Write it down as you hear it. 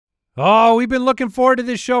Oh, we've been looking forward to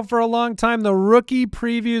this show for a long time. The rookie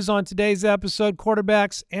previews on today's episode,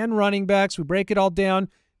 quarterbacks and running backs. We break it all down.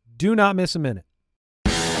 Do not miss a minute.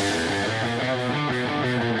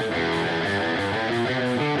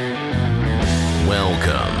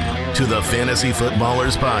 Welcome to the Fantasy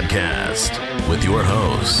Footballers Podcast with your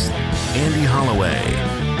hosts, Andy Holloway,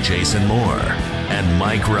 Jason Moore, and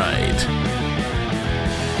Mike Wright.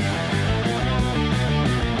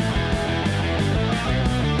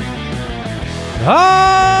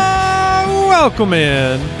 Welcome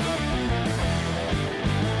in.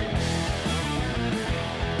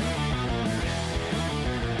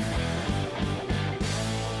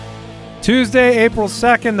 Tuesday, April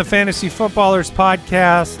 2nd, the Fantasy Footballers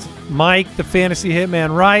Podcast. Mike, the Fantasy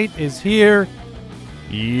Hitman Wright, is here.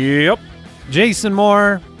 Yep. Jason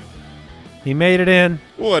Moore, he made it in.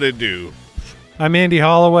 What'd it do? I'm Andy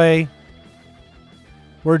Holloway.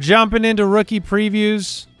 We're jumping into rookie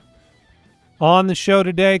previews on the show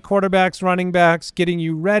today. Quarterbacks, running backs, getting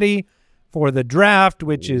you ready for the draft,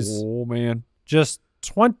 which is just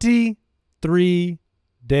 23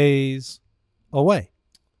 days away.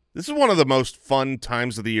 This is one of the most fun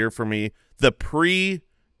times of the year for me. The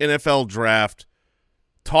pre-NFL draft,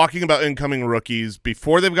 talking about incoming rookies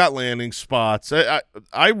before they've got landing spots. I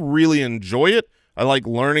really enjoy it. I like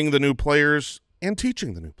learning the new players and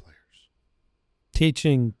teaching the new players.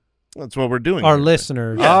 Teaching That's what we're doing. our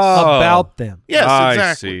listeners Yes. about them. Yes, I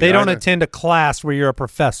exactly. see. They don't attend a class where you're a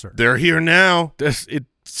professor. They're here now. It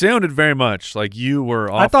sounded very much like you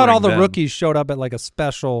were I thought all the offering them. rookies showed up at like a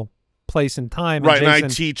special place and time. Right, and I Jason,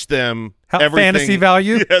 teach them how, everything. fantasy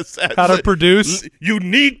value, Yes. how to produce. You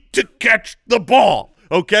need to catch the ball,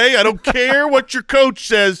 okay? I don't care what your coach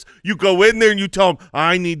says. You go in there and you tell them,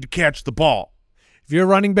 I need to catch the ball. If you're a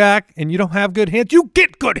running back and you don't have good hands, you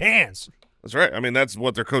get good hands. That's right. I mean, that's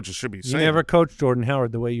what their coaches should be You saying. never coached Jordan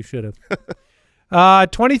Howard the way you should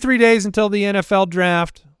have. 23 days until the NFL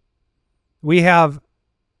draft. We have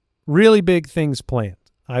really big things planned.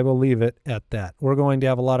 I will leave it at that. We're going to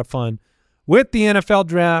have a lot of fun with the NFL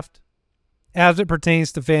draft as it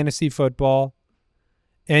pertains to fantasy football.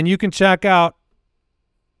 And you can check out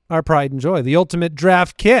our pride and joy, the Ultimate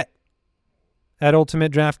Draft Kit at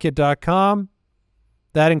ultimatedraftkit.com.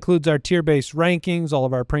 That includes our tier-based rankings, all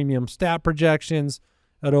of our premium stat projections.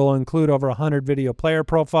 It'll include over 100 video player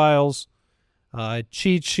profiles,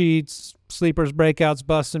 cheat sheets, sleepers, breakouts,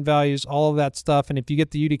 busts, and values, all of that stuff. And if you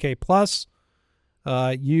get the UDK Plus,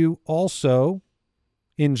 you also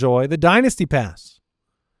enjoy the Dynasty Pass,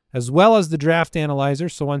 as well as the Draft Analyzer.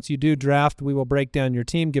 So once you do draft, we will break down your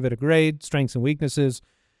team, give it a grade, strengths and weaknesses,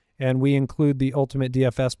 and we include the Ultimate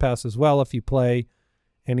DFS Pass as well if you play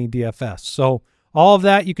any DFS. So all of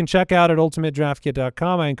that you can check out at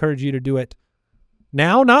ultimatedraftkit.com. I encourage you to do it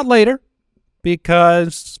now, not later,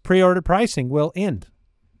 because pre-order pricing will end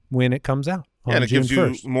when it comes out on and it June gives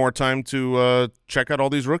 1st. you more time to check out all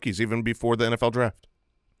these rookies, even before the NFL draft.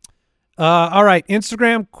 All right,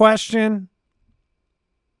 Instagram question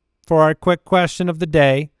for our quick question of the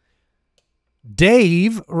day.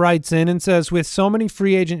 Dave writes in and says, with so many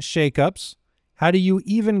free agent shakeups, how do you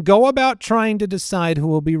even go about trying to decide who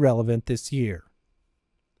will be relevant this year?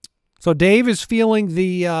 So Dave is feeling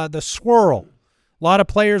the swirl. A lot of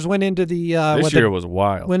players went into the This year was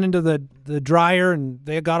wild. Went into the dryer and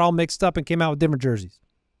they got all mixed up and came out with different jerseys.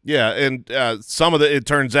 Yeah, and some of it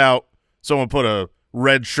turns out someone put a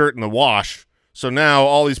red shirt in the wash, so now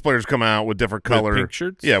all these players come out with different color pink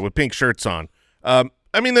shirts. Yeah, with pink shirts on.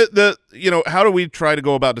 I mean, how do we try to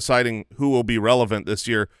go about deciding who will be relevant this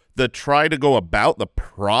year? Try to go about the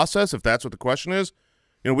process, if that's what the question is.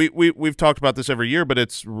 You know, we've talked about this every year, but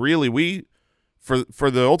it's really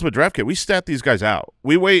for the Ultimate Draft Kit, we stat these guys out.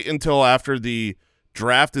 We wait until after the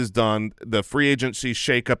draft is done, the free agency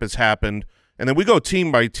shakeup has happened, and then we go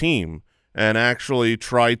team by team and actually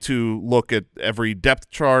try to look at every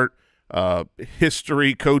depth chart,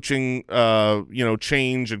 history, coaching,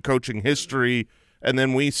 change and coaching history, and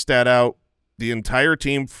then we stat out the entire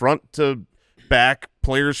team front to back,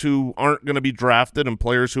 players who aren't going to be drafted and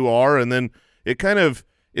players who are, and then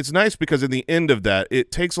it's nice because in the end of that, it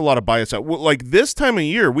takes a lot of bias out. Like this time of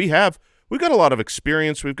year, we've got a lot of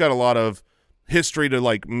experience, we've got a lot of history to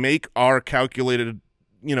like make our calculated,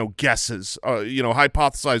 guesses,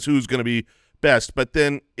 hypothesize who's going to be best, but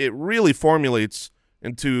then it really formulates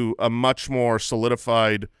into a much more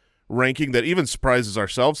solidified ranking that even surprises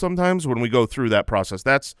ourselves sometimes when we go through that process.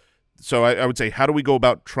 So I would say, how do we go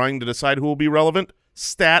about trying to decide who will be relevant?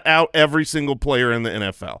 Stat out every single player in the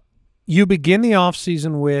NFL. You begin the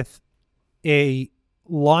offseason with a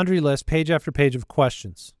laundry list, page after page of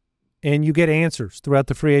questions, and you get answers throughout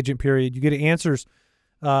the free agent period. You get answers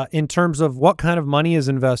in terms of what kind of money is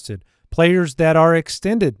invested. Players that are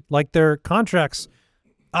extended, like their contracts.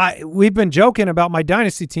 We've been joking about my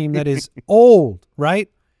dynasty team that is old, right?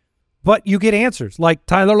 But you get answers, like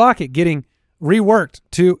Tyler Lockett getting reworked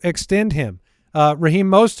to extend him. Raheem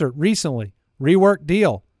Mostert recently, reworked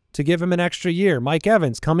deal to give him an extra year. Mike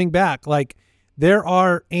Evans coming back. Like, there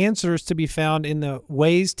are answers to be found in the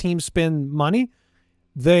ways teams spend money.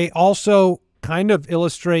 They also kind of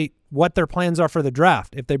illustrate what their plans are for the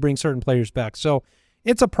draft if they bring certain players back. So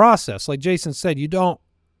it's a process. Like Jason said, you don't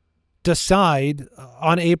decide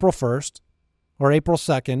on April 1st or April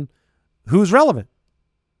 2nd who's relevant.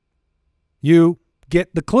 You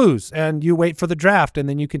get the clues and you wait for the draft, and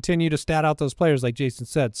then you continue to stat out those players like Jason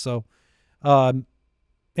said. So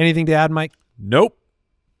anything to add, Mike? Nope.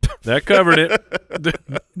 That covered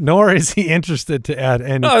it. Nor is he interested to add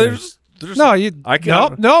anything. No, there's no, you. I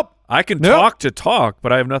can, nope. I can Nope. talk to talk,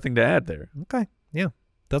 but I have nothing to add there. Okay, yeah,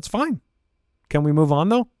 that's fine. Can we move on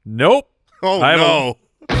though? Nope. Oh, no.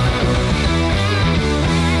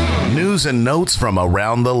 News and notes from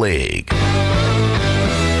around the league.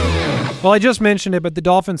 Well, I just mentioned it, but the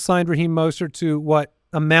Dolphins signed Raheem Mostert to what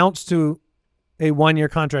amounts to a one-year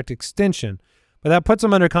contract extension, but that puts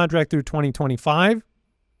him under contract through 2025.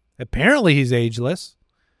 Apparently, he's ageless,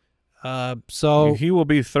 so He will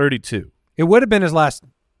be 32. it would have been his last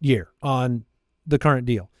year on the current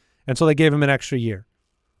deal, and so they gave him an extra year.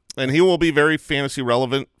 And he will be very fantasy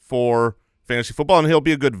relevant for fantasy football, and he'll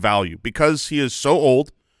be a good value because he is so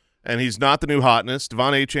old and he's not the new hotness.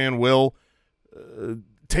 Devon Achane will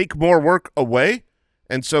take more work away,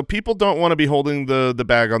 and so people don't want to be holding the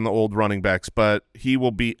bag on the old running backs, but he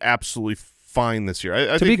will be absolutely fine this year.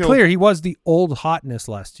 I To think be clear, he was the old hotness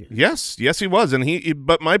last year. Yes, he was, and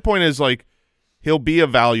but my point is, like, he'll be a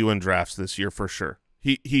value in drafts this year for sure.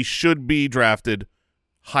 He should be drafted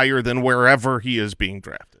higher than wherever he is being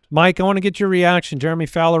drafted. Mike, I want to get your reaction. Jeremy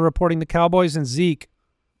Fowler reporting the Cowboys and Zeke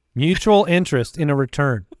mutual interest in a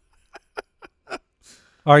return.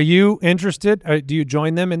 Are you interested? Do you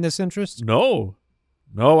join them in this interest? No,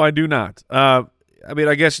 I do not. I mean,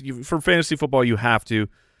 I guess for fantasy football, you have to.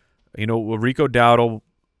 You know, Rico Dowdle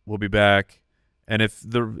will be back, and if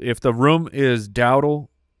the room is Dowdle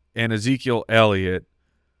and Ezekiel Elliott,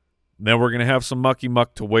 then we're gonna have some mucky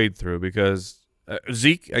muck to wade through because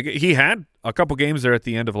Zeke, he had a couple games there at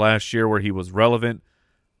the end of last year where he was relevant,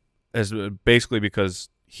 as basically because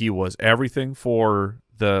he was everything for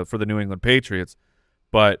the New England Patriots,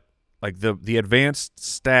 but like the advanced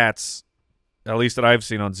stats, at least that I've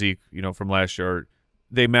seen on Zeke, you know, from last year,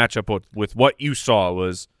 they match up with what you saw.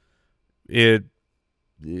 This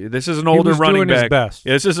is an older running back.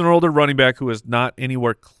 Yeah, this is an older running back who is not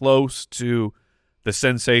anywhere close to the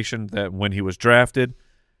sensation that when he was drafted.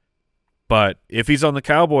 But if he's on the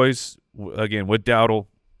Cowboys, again, with Dowdle,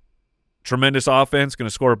 tremendous offense, going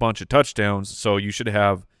to score a bunch of touchdowns, so you should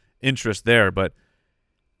have interest there. But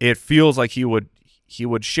it feels like he would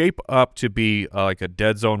shape up to be like a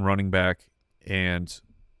dead zone running back, and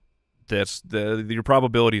your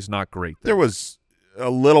probability is not great there. There was a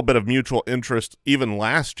little bit of mutual interest even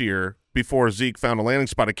last year before Zeke found a landing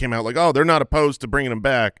spot. It came out like, oh, they're not opposed to bringing him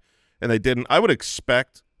back, and they didn't. I would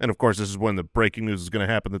expect, and of course this is when the breaking news is going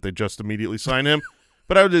to happen, that they just immediately sign him,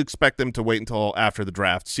 but I would expect them to wait until after the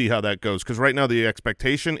draft, see how that goes, because right now the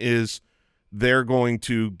expectation is they're going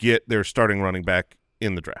to get their starting running back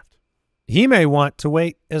in the draft. He may want to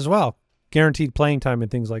wait as well, guaranteed playing time and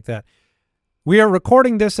things like that. We are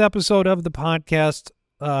recording this episode of the podcast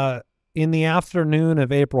in the afternoon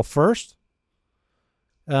of April 1st.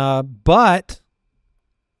 But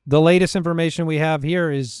the latest information we have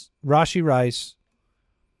here is Rashee Rice.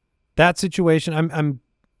 That situation, I'm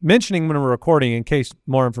mentioning when we're recording in case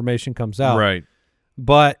more information comes out. Right.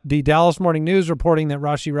 But the Dallas Morning News reporting that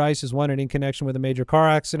Rashee Rice is wanted in connection with a major car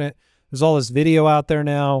accident. There's all this video out there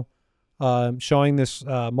now showing this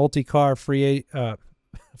multi-car freeway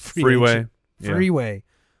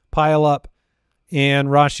pile up. And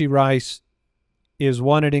Rashee Rice is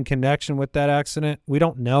wanted in connection with that accident. We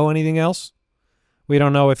don't know anything else. We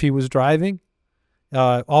don't know if he was driving.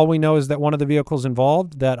 All we know is that one of the vehicles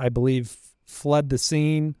involved that I believe fled the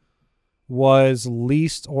scene was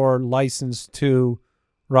leased or licensed to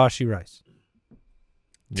Rashee Rice.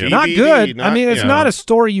 TBD, Not good. I mean, it's yeah. not a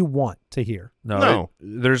story you want to hear. No.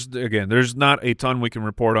 There's not a ton we can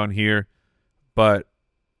report on here, but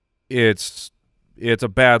it's a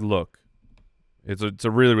bad look. It's a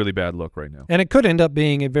really, really bad look right now. And it could end up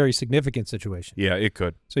being a very significant situation. Yeah, it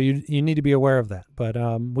could. So you need to be aware of that. But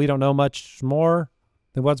we don't know much more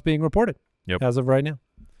than what's being reported as of right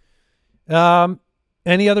now.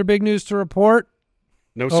 Any other big news to report?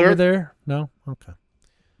 No, over sir. there? No? Okay.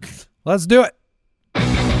 Let's do it.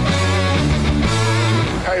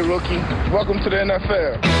 Hey, rookie. Welcome to the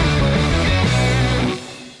NFL.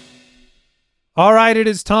 All right, it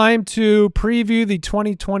is time to preview the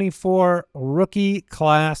 2024 rookie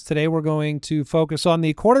class. Today we're going to focus on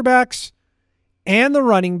the quarterbacks and the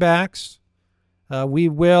running backs. We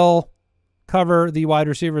will cover the wide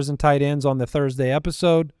receivers and tight ends on the Thursday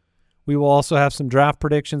episode. We will also have some draft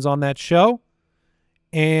predictions on that show.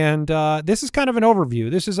 And this is kind of an overview.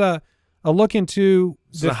 This is a look into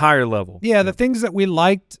the higher level. Yeah, the things that we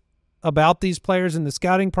liked about these players in the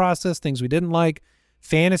scouting process, things we didn't like,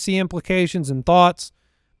 fantasy implications and thoughts.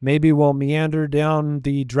 Maybe we'll meander down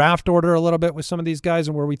the draft order a little bit with some of these guys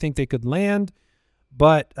and where we think they could land.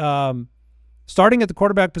 But starting at the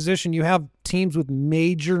quarterback position, you have teams with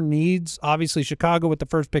major needs. Obviously, Chicago with the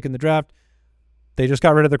first pick in the draft. They just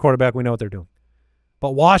got rid of their quarterback. We know what they're doing.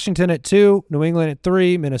 But Washington at 2, New England at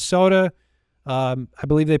 3, Minnesota, I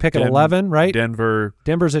believe they pick at 11, right?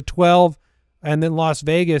 Denver's at 12, and then Las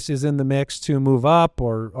Vegas is in the mix to move up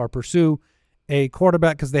or pursue a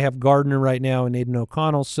quarterback because they have Gardner right now and Aiden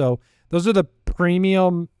O'Connell. So those are the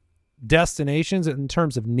premium destinations in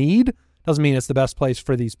terms of need. Doesn't mean it's the best place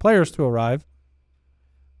for these players to arrive.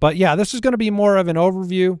 But, yeah, this is going to be more of an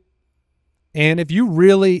overview. And if you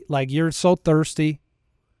really, like, you're so thirsty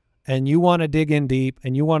and you want to dig in deep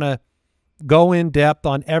and you want to go in depth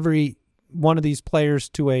on every one of these players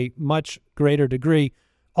to a much greater degree,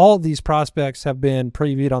 all of these prospects have been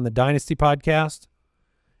previewed on the Dynasty podcast.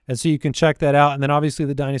 And so you can check that out. And then obviously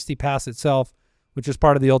the Dynasty Pass itself, which is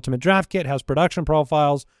part of the Ultimate Draft Kit, has production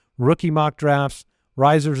profiles, rookie mock drafts,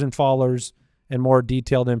 risers and fallers, and more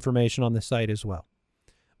detailed information on the site as well.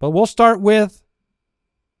 But we'll start with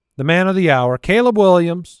the man of the hour, Caleb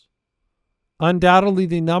Williams, undoubtedly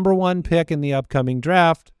the #1 pick in the upcoming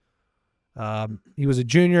draft. He was a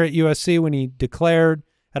junior at USC when he declared,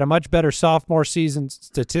 had a much better sophomore season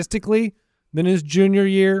statistically than his junior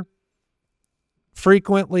year.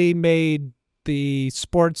 Frequently made the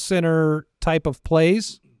Sports Center type of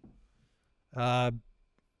plays.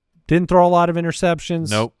 Didn't throw a lot of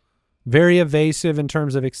interceptions. Nope. Very evasive in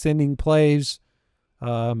terms of extending plays.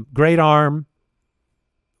 Great arm.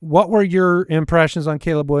 What were your impressions on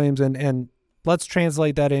Caleb Williams? And let's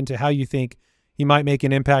translate that into how you think he might make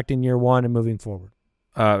an impact in year one and moving forward.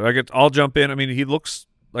 I'll jump in. I mean, he looks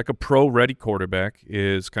like a pro-ready quarterback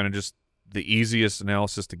is kind of just the easiest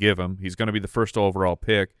analysis to give him. He's going to be the first overall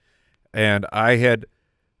pick. And I had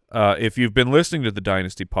if you've been listening to the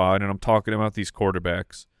Dynasty Pod and I'm talking about these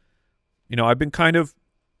quarterbacks, you know, I've been kind of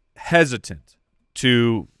hesitant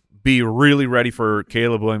to be really ready for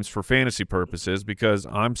Caleb Williams for fantasy purposes because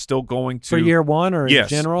I'm still going to – For year one or in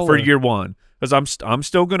general? For year one. Because I'm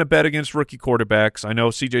still going to bet against rookie quarterbacks. I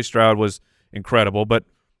know C.J. Stroud was incredible, but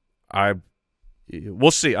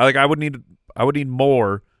we'll see. I would need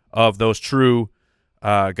more of those true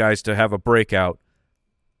guys to have a breakout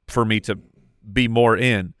for me to be more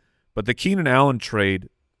in. But the Keenan Allen trade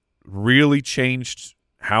really changed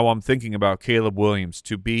how I'm thinking about Caleb Williams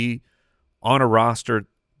to be on a roster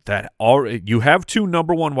that already you have 2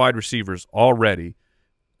 #1 wide receivers already,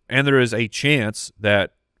 and there is a chance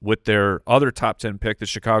that with their other top 10 pick, the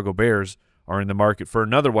Chicago Bears are in the market for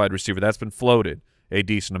another wide receiver. That's been floated a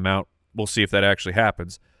decent amount. We'll see if that actually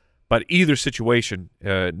happens. But either situation,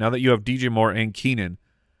 now that you have DJ Moore and Keenan,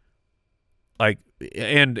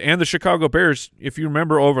 and the Chicago Bears, if you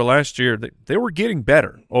remember over last year, they were getting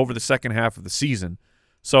better over the second half of the season.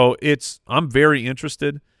 So I'm very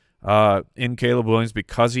interested in Caleb Williams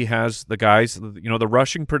because he has the guys, you know, the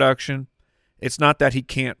rushing production. It's not that he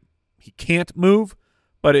can't move,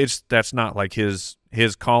 but that's not like his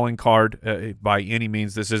calling card by any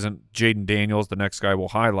means. This isn't Jayden Daniels, the next guy we'll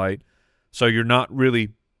highlight. So you're not really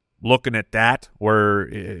looking at that where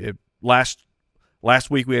last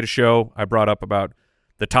week we had a show I brought up about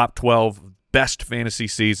the top 12 best fantasy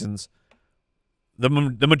seasons. The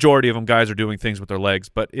majority of them guys are doing things with their legs.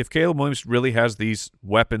 But if Caleb Williams really has these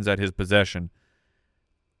weapons at his possession,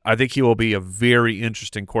 I think he will be a very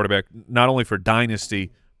interesting quarterback, not only for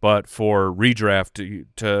Dynasty, but for redraft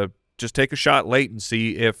to just take a shot late and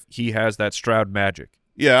see if he has that Stroud magic.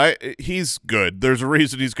 Yeah, he's good. There's a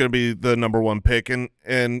reason he's going to be the #1 pick.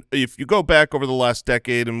 And if you go back over the last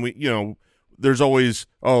decade and there's always,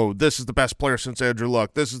 this is the best player since Andrew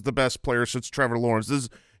Luck. This is the best player since Trevor Lawrence. This is,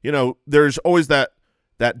 there's always that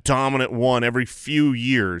dominant one every few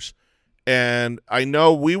years. And I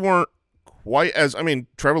know we weren't quite as,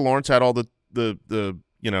 Trevor Lawrence had all the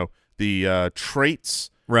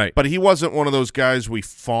traits. Right. But he wasn't one of those guys we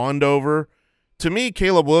fawned over. To me,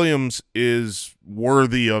 Caleb Williams is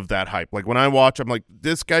worthy of that hype. Like when I watch, I'm like,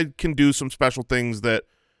 this guy can do some special things that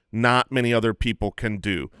not many other people can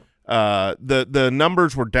do. The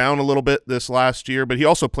numbers were down a little bit this last year, but he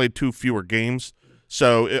also played 2 fewer games.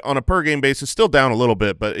 So on a per-game basis, still down a little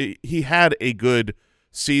bit, but he had a good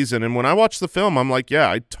season. And when I watched the film, I'm like, yeah,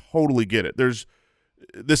 I totally get it. This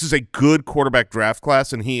is a good quarterback draft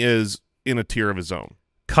class, and he is in a tier of his own.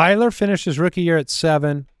 Kyler finished his rookie year at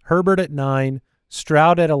 7, Herbert at 9,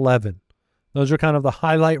 Stroud at 11. Those are kind of the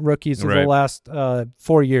highlight rookies of the last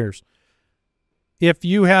 4 years. If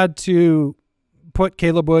you had to put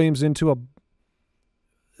Caleb Williams into a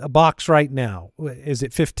box right now, is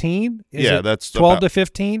it 15? Yeah, that's 12 to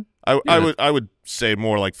 15. I would say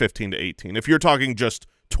more like 15 to 18. If you're talking just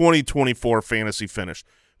 2024 fantasy finish,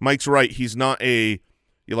 Mike's right. He's not we're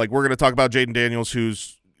going to talk about Jayden Daniels,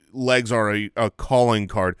 whose legs are a calling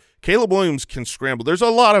card. Caleb Williams can scramble. There's a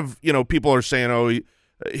lot of people are saying,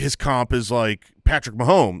 his comp is like Patrick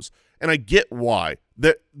Mahomes, and I get why.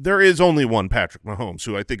 There is only one Patrick Mahomes,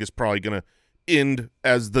 who I think is probably going to end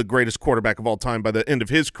as the greatest quarterback of all time by the end of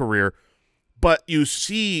his career. But you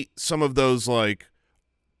see some of those, like,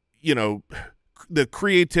 the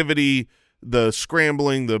creativity, the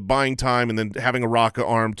scrambling, the buying time, and then having a rocket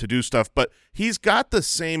arm to do stuff. But he's got the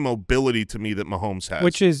same mobility to me that Mahomes has.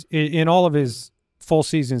 Which is, in all of his full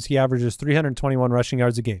seasons, he averages 321 rushing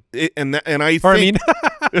yards a game.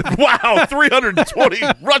 Wow, 320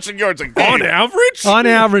 rushing yards a game. On average? On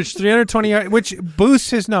average, 320 yards, which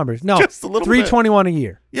boosts his numbers. No, just a little 321 a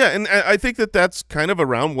year. Yeah, and I think that's kind of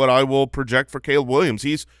around what I will project for Caleb Williams.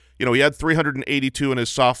 He's, he had 382 in his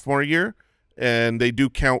sophomore year, and they do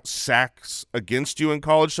count sacks against you in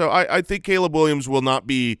college. So I think Caleb Williams will not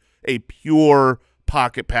be a pure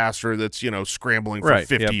pocket passer that's, scrambling for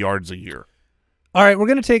 50 yards a year. All right, we're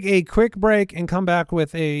going to take a quick break and come back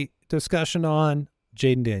with a discussion on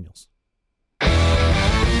Jayden Daniels.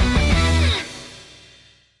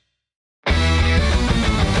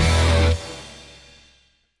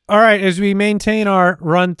 All right, as we maintain our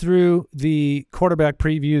run through the quarterback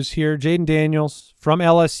previews here, Jayden Daniels from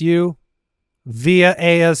LSU via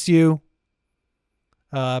ASU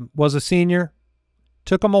was a senior.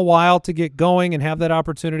 Took him a while to get going and have that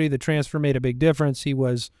opportunity. The transfer made a big difference. He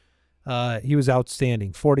was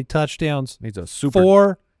outstanding. 40 touchdowns. He's a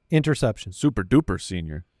 4 interceptions. Super duper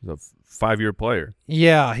senior. He's a 5-year player.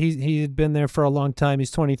 Yeah, he had been there for a long time.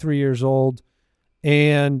 He's 23 years old,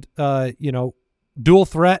 and dual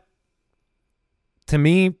threat. To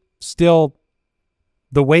me, still,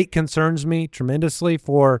 the weight concerns me tremendously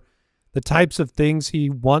for the types of things he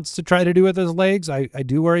wants to try to do with his legs. I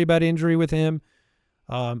do worry about injury with him.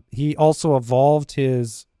 He also evolved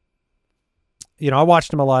his. I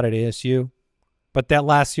watched him a lot at ASU, but that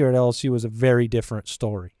last year at LSU was a very different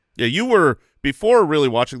story. Yeah, you were before really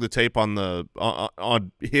watching the tape on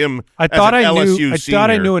him. I thought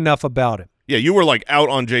I knew enough about him. Yeah, you were like out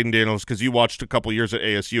on Jayden Daniels because you watched a couple years at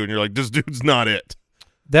ASU, and you're like, this dude's not it.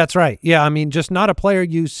 That's right. Yeah, I mean, just not a player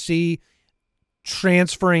you see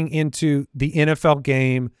transferring into the NFL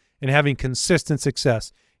game and having consistent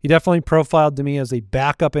success. He definitely profiled to me as a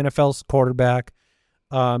backup NFL quarterback.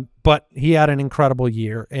 But he had an incredible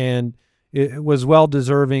year, and it was well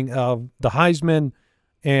deserving of the Heisman,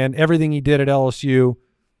 and everything he did at LSU,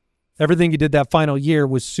 everything he did that final year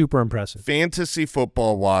was super impressive. Fantasy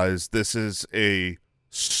football-wise, this is a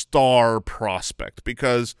star prospect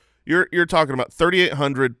because you're talking about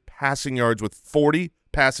 3,800 passing yards with 40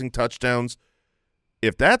 passing touchdowns.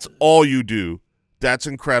 If that's all you do, that's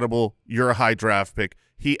incredible. You're a high draft pick.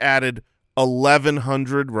 He added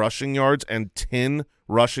 1,100 rushing yards and 10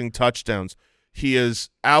 rushing touchdowns. He is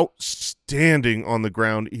outstanding on the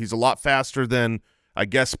ground. He's a lot faster than I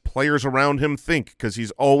guess players around him think because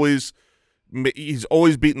he's always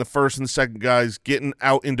beating the first and second guys, getting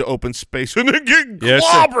out into open space and then getting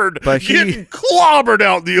clobbered. But getting clobbered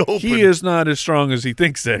out in the open. He is not as strong as he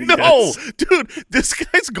thinks that he is. Dude, this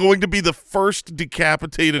guy's going to be the first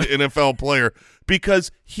decapitated NFL player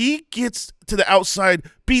because he gets to the outside,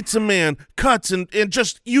 beats a man, cuts, and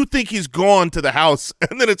just you think he's gone to the house,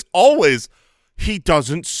 and then it's always he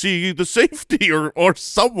doesn't see the safety or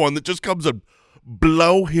someone that just comes and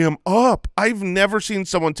blow him up. I've never seen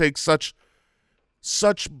someone take such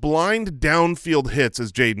blind downfield hits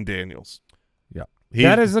as Jayden Daniels. Yeah.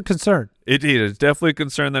 That is a concern. It is definitely a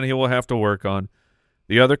concern that he will have to work on.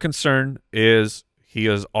 The other concern is he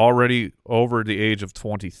is already over the age of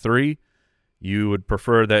 23. You would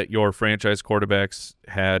prefer that your franchise quarterbacks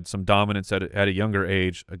had some dominance at a younger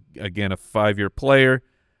age. Again, a 5-year player.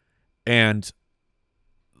 And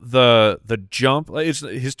the jump, it's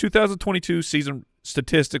his 2022 season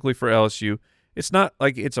statistically for LSU, it's not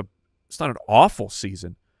like it's not an awful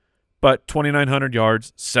season, But 2,900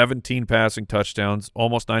 yards, 17 passing touchdowns,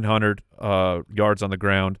 almost 900 yards on the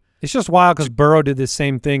ground. It's just wild because Burrow did the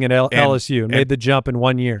same thing at LSU and made the jump in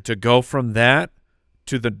 1 year. To go from that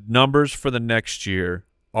to the numbers for the next year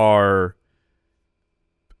are,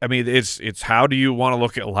 I mean, it's how do you want to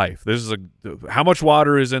look at life? This is how much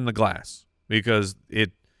water is in the glass, because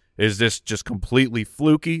is this just completely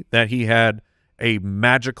fluky that he had a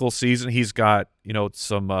magical season? He's got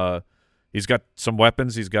he's got some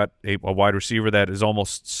weapons. He's got a wide receiver that is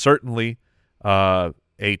almost certainly a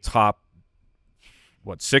top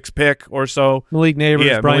 6 pick or so. Malik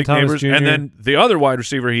Neighbors, Brian Thomas Jr. And then the other wide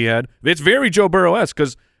receiver he had, it's very Joe Burrow-esque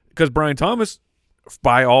because Brian Thomas,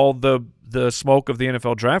 by all the smoke of the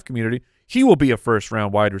NFL draft community, he will be a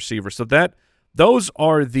first-round wide receiver. So those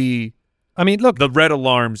are the red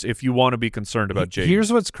alarms if you want to be concerned about Jayden.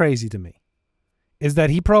 Here's what's crazy to me is that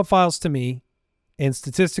he profiles to me, and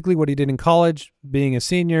statistically what he did in college, being a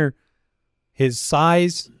senior, his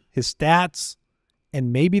size, his stats,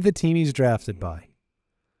 and maybe the team he's drafted by.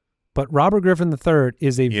 But Robert Griffin III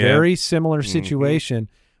is a very similar situation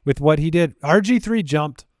with what he did. RG3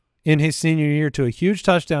 jumped in his senior year to a huge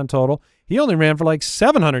touchdown total. He only ran for like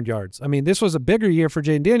 700 yards. I mean, this was a bigger year for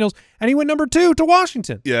Jayden Daniels, and he went number 2 to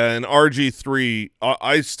Washington. Yeah, and RG3,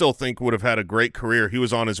 I still think would have had a great career. He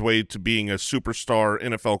was on his way to being a superstar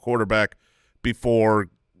NFL quarterback before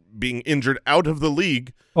being injured out of the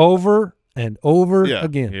league. Over and over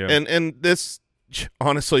again. Yeah. And this,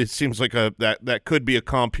 honestly, it seems like that could be a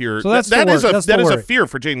comp here. So that is a fear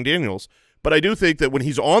for Jayden Daniels. But I do think that when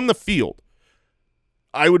he's on the field,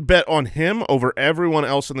 I would bet on him over everyone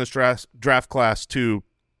else in this draft class to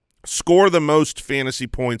score the most fantasy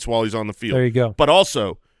points while he's on the field. There you go. But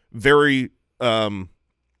also very,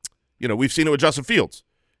 we've seen it with Justin Fields.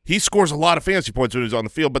 He scores a lot of fantasy points when he's on the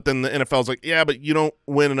field, but then the NFL's like, yeah, but you don't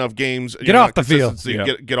win enough games. Get off the field.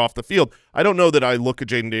 Get off the field. I don't know that I look at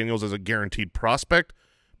Jayden Daniels as a guaranteed prospect,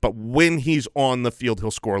 but when he's on the field,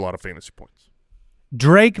 he'll score a lot of fantasy points.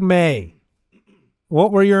 Drake Maye.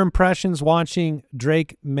 What were your impressions watching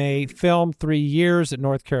Drake Maye film? 3 years at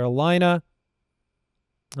North Carolina.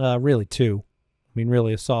 Really 2. I mean,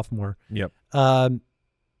 really a sophomore. Yep.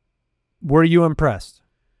 Were you impressed?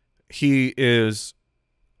 He is,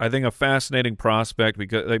 I think, a fascinating prospect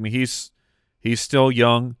because, I mean, he's still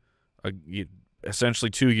young, essentially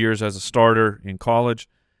 2 years as a starter in college,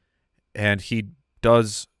 and he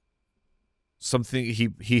does something.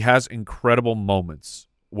 He has incredible moments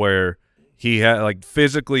where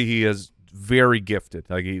physically he is very gifted.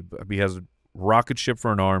 Like he has a rocket ship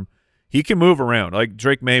for an arm. He can move around. Like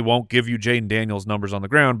Drake Maye won't give you Jayden Daniels numbers on the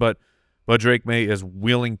ground, but Drake Maye is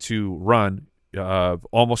willing to run.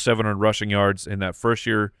 Almost 700 rushing yards in that first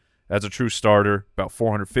year as a true starter, about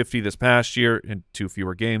 450 this past year in 2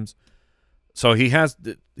 fewer games. So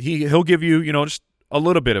he'll give you just a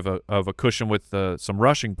little bit of a cushion with some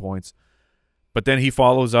rushing points, but then he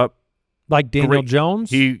follows up. Like Daniel Jones?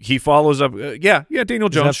 He follows up. Daniel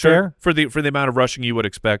Jones. Is that fair? For the amount of rushing you would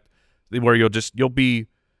expect, where he'll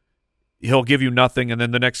give you nothing, and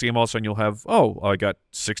then the next game all of a sudden you'll have, I got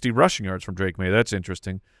 60 rushing yards from Drake Maye. That's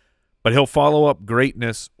interesting. But he'll follow up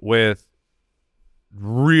greatness with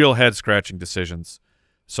real head scratching decisions.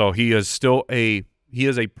 So he is still a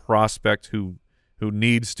prospect who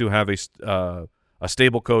needs to have a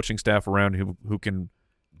stable coaching staff around who can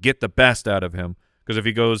get the best out of him. Because if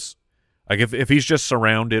he goes. Like if he's just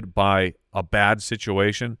surrounded by a bad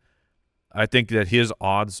situation, I think that his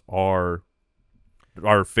odds are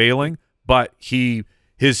failing. But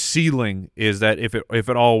his ceiling is that if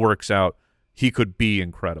it all works out, he could be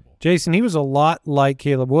incredible. Jason, he was a lot like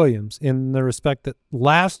Caleb Williams in the respect that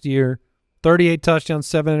last year, 38 touchdowns,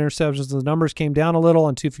 7 interceptions. The numbers came down a little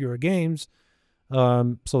on 2 fewer games,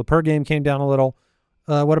 so the per game came down a little.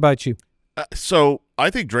 What about you? So I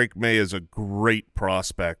think Drake Maye is a great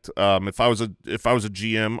prospect. If I was a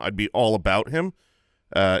GM, I'd be all about him.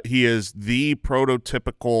 He is the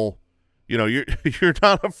prototypical. You're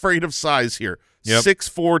not afraid of size here. Yep.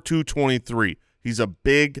 6'4", 223. He's a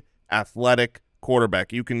big, athletic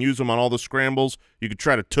quarterback. You can use him on all the scrambles. You could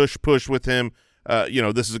try to tush push with him.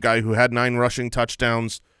 This is a guy who had 9 rushing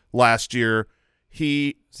touchdowns last year.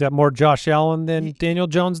 Is that more Josh Allen than Daniel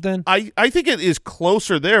Jones then? I think it is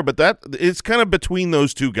closer there, but it's kind of between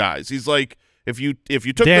those two guys. He's like if you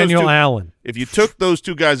took Allen. If you took those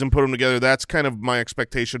two guys and put them together, that's kind of my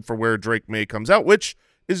expectation for where Drake Maye comes out, which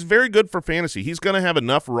is very good for fantasy. He's going to have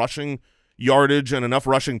enough rushing yardage and enough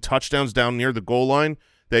rushing touchdowns down near the goal line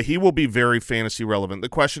that he will be very fantasy relevant. The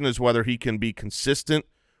question is whether he can be consistent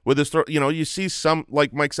with his throw. You see some,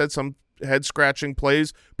 like Mike said, some head-scratching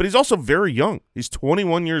plays, but he's also very young. He's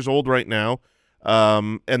 21 years old right now.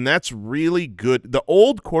 and that's really good. The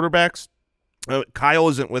old quarterbacks, Kyle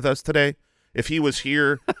isn't with us today. If he was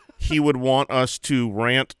here, he would want us to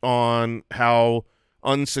rant on how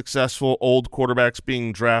unsuccessful old quarterbacks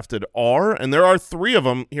being drafted are, and there are 3 of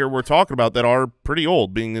them here we're talking about that are pretty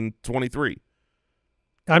old, being in 23.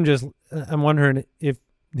 I'm wondering if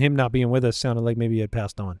him not being with us sounded like maybe he had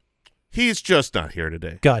passed on. He's just not here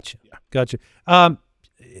today. Gotcha.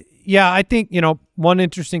 Yeah, I think, one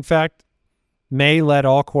interesting fact, Maye led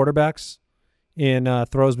all quarterbacks in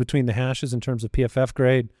throws between the hashes in terms of PFF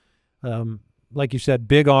grade. Like you said,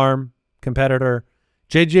 big arm competitor.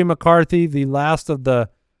 J.J. McCarthy, the last of the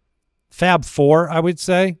Fab Four, I would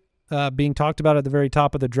say, being talked about at the very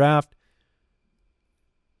top of the draft.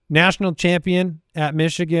 National champion at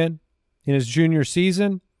Michigan in his junior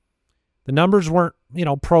season. The numbers weren't,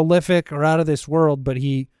 prolific or out of this world, but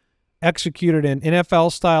he executed an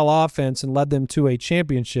NFL-style offense and led them to a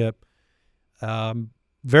championship.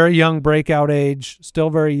 Very young breakout age, still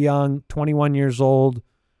very young, 21 years old.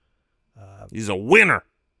 He's a winner.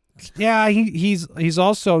 Yeah, he's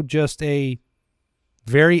also just a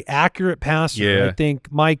very accurate passer. Yeah. I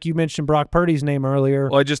think, Mike, you mentioned Brock Purdy's name earlier.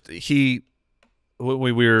 Well,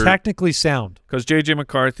 we were technically sound. Because J.J.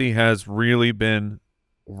 McCarthy has really been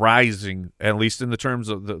rising, at least in the terms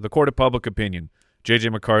of the court of public opinion. J.J.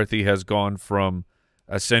 McCarthy has gone from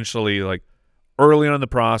essentially like early on in the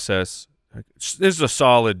process, this is a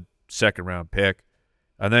solid second-round pick.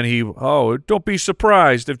 And then don't be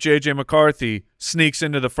surprised if J.J. McCarthy sneaks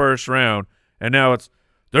into the first round. And now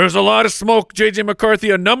there's a lot of smoke, J.J.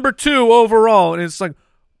 McCarthy, a number 2 overall. And it's like,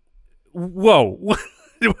 whoa.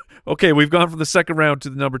 Okay, we've gone from the second round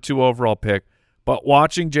to the number 2 overall pick. But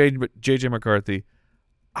watching J.J. McCarthy,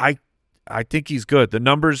 I think he's good. The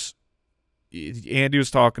numbers Andy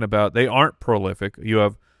was talking about, they aren't prolific. You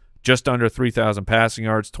have just under 3,000 passing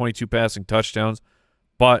yards, 22 passing touchdowns.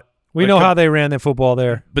 But we know how they ran their football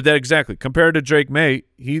there. But that exactly. Compared to Drake Maye,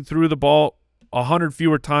 he threw the ball 100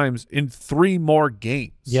 fewer times in 3 more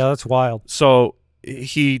games. Yeah, that's wild. So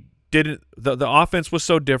he didn't – the offense was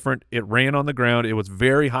so different. It ran on the ground. It was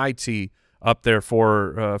very high T up there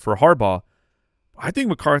for Harbaugh. I think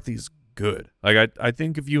McCarthy's good. Like I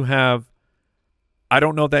think if you have – I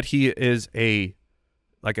don't know that he is a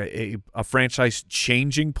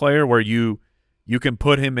franchise-changing player where you can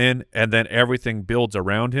put him in and then everything builds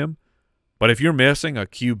around him. But if you're missing a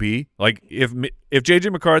QB, like if J.J.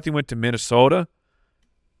 McCarthy went to Minnesota,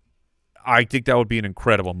 I think that would be an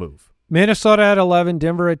incredible move. Minnesota at 11,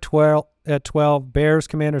 Denver at 12, Bears,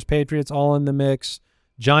 Commanders, Patriots all in the mix.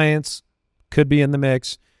 Giants could be in the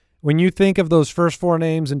mix. When you think of those first 4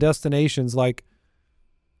 names and destinations, like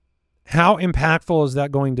how impactful is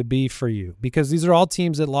that going to be for you? Because these are all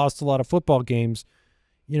teams that lost a lot of football games.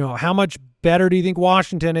 How much better do you think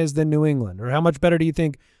Washington is than New England? Or how much better do you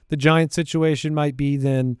think the Giants situation might be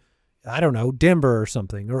than, I don't know, Denver or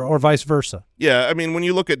something, or vice versa? Yeah, I mean, when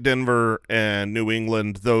you look at Denver and New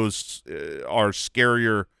England, those are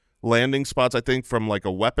scarier landing spots, I think, from like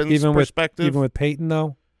a weapons perspective. Even with Peyton,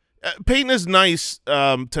 though? Peyton is nice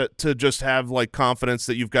to just have like confidence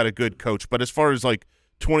that you've got a good coach. But as far as like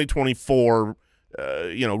 2024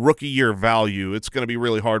 rookie year value, it's going to be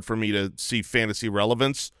really hard for me to see fantasy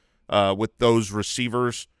relevance with those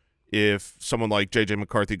receivers if someone like J.J.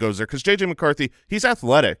 McCarthy goes there. Because J.J. McCarthy, he's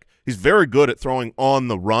athletic. He's very good at throwing on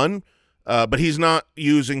the run, but he's not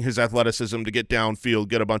using his athleticism to get downfield,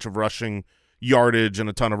 get a bunch of rushing yardage and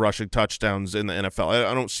a ton of rushing touchdowns in the NFL.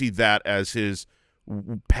 I don't see that as his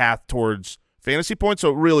path towards fantasy points,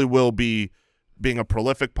 so it really will be being a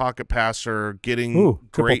prolific pocket passer, getting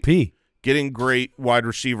great wide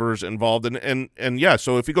receivers involved. And yeah,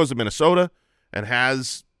 so if he goes to Minnesota and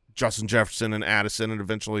has Justin Jefferson and Addison and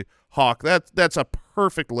eventually Hawk, that's a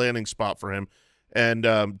perfect landing spot for him. And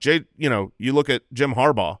you look at Jim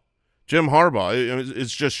Harbaugh. Jim Harbaugh,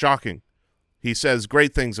 it's just shocking. He says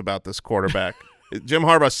great things about this quarterback. Jim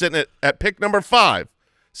Harbaugh sitting at pick number 5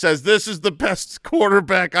 says this is the best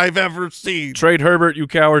quarterback I've ever seen. Trade Herbert, you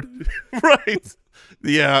coward. Right.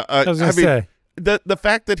 Yeah. I was going to say. The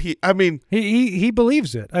fact that he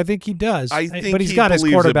believes it. I think he does. But he's got his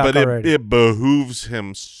but quarterback already. It behooves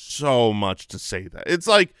him so much to say that. It's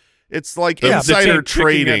like insider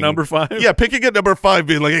trading picking at number 5. Yeah, picking at number 5,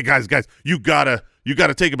 being like, hey guys, you gotta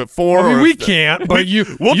take him at 4. I mean, we can't, but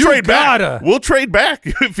we'll trade back. We'll trade back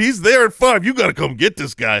if he's there at 5. You gotta come get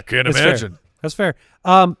this guy. Can't imagine. That's fair.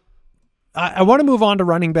 I want to move on to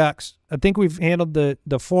running backs. I think we've handled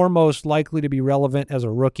the 4 most likely to be relevant as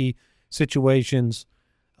a rookie situations.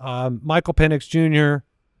 Michael Penix Jr.,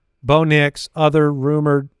 Bo Nix, other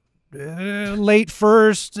rumored late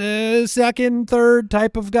first, second, third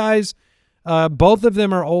type of guys. Both of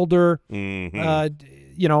them are older. Mm-hmm.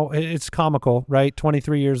 You know, it's comical, right?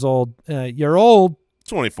 23 years old. You're old.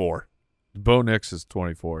 24. Bo Nix is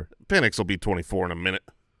 24. Penix will be 24 in a minute.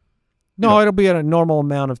 No, it'll be at a normal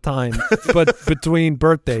amount of time, but between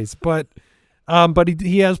birthdays. But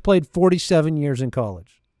he has played 47 years in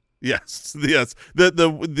college. Yes.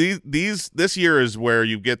 This year is where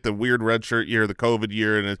you get the weird redshirt year, the COVID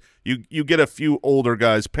year, and you get a few older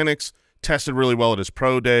guys. Penix tested really well at his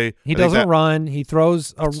pro day. He doesn't run. He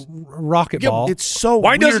throws a rocket ball. It's so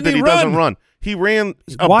Why weird doesn't that he run? doesn't run. He ran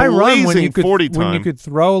a Why run when you blazing could 40 time. when you could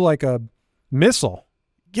throw like a missile?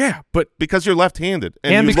 Yeah, but Because you're left-handed,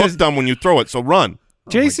 and you because look dumb when you throw it, so run.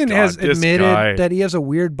 Jason God, has this admitted guy. that he has a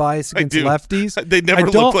weird bias against do. lefties. They never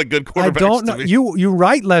look like good quarterbacks I don't know. to me. You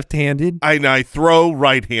write left-handed. I throw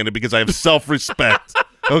right-handed because I have self-respect.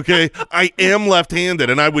 Okay? I am left-handed,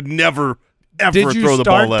 and I would never, ever Did you throw the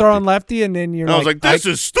ball start lefty. throwing lefty and then you're And I was like, this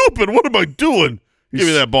is stupid. What am I doing? Give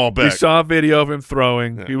me that ball we back. saw a video of him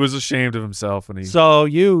throwing. Yeah. He was ashamed of himself, and he So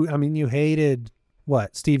you hated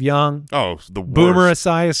what? Steve Young, Oh, the worst. Boomer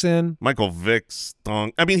Esiason. Michael Vick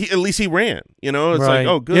stunk. I mean, at least he ran. You know, it's Right. like,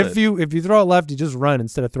 oh, good. If you throw it lefty, just run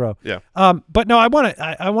instead of throw. Yeah. But no, I want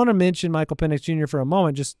to mention Michael Penix Jr. for a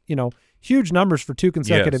moment. Just huge numbers for 2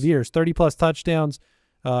 consecutive Yes. years. 30+ touchdowns,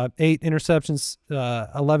 8 interceptions,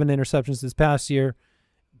 11 interceptions this past year.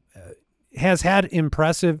 Has had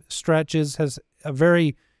impressive stretches. Has a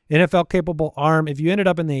very NFL capable arm. If you ended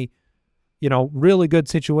up in the really good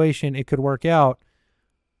situation, it could work out.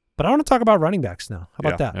 But I want to talk about running backs now. How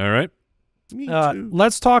about that? all right. Me too.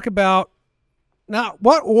 Let's talk about now.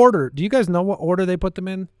 What order? Do you guys know what order they put them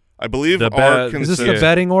in? I believe The our bet- Is this consensus. the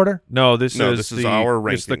betting order? No, this No, is this is our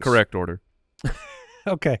It's the rankings. correct order.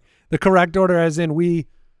 Okay, the correct order, as in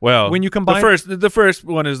Well, When you combine- the first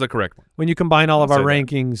one is the correct one. when you combine all of I'll our say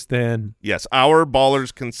that. rankings, then Yes, our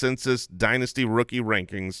Ballers Consensus Dynasty Rookie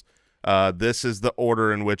Rankings. This is the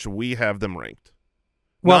order in which we have them ranked.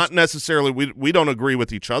 Well, Not necessarily, we don't agree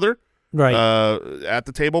with each other right. at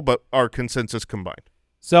the table, but our consensus combined.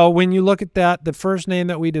 So when you look at that, the first name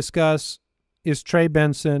that we discuss is Trey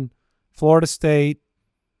Benson, Florida State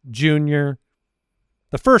junior.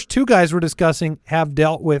 The first 2 guys we're discussing have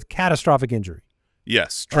dealt with catastrophic injury.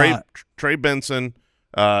 Yes, Trey Benson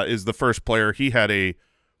is the first player. He had a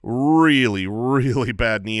really, really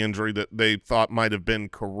bad knee injury that they thought might have been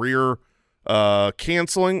career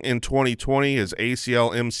canceling in 2020. His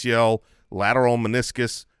ACL, MCL, lateral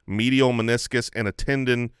meniscus, medial meniscus, and a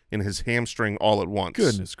tendon in his hamstring all at once.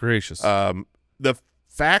 Goodness gracious. The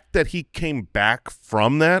fact that he came back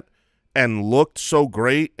from that and looked so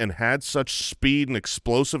great and had such speed and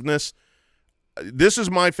explosiveness, this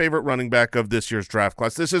is my favorite running back of this year's draft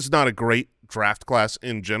class. This is not a great draft class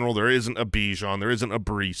in general. There isn't a Bijan. There isn't a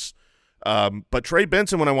Brees. But Trey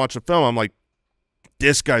Benson, when I watch the film, I'm like,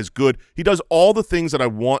 this guy's good. He does all the things that I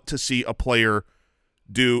want to see a player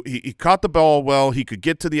do. He caught the ball well. He could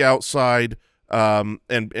get to the outside. And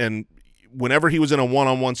whenever he was in a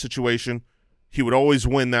one-on-one situation, he would always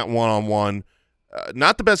win that one-on-one.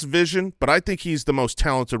 Not the best vision, but I think he's the most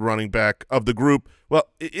talented running back of the group. Well,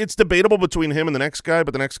 it's debatable between him and the next guy,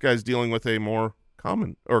 but the next guy's dealing with a more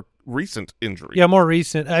common or recent injury. Yeah, more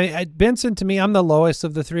recent. Benson, to me, I'm the lowest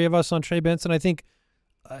of the 3 of us on Trey Benson. I think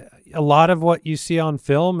a lot of what you see on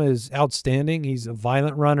film is outstanding. He's a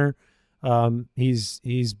violent runner. He's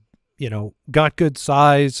got good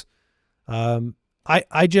size.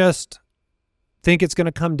 I just think it's going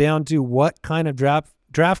to come down to what kind of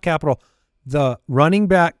draft capital the running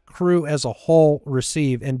back crew as a whole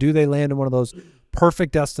receive, and do they land in one of those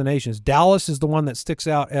perfect destinations. Dallas is the one that sticks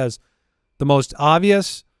out as the most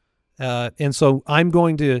obvious, and so I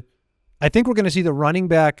think we're going to see the running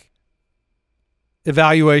back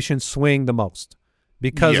evaluation swing the most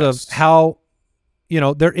because Yes. of how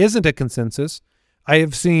there isn't a consensus. I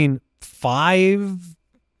have seen 5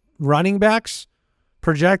 running backs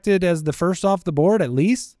projected as the first off the board at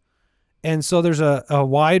least. And so there's a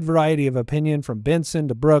wide variety of opinion from Benson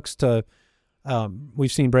to Brooks to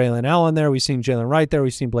we've seen Braelon Allen there. We've seen Jaylen Wright there.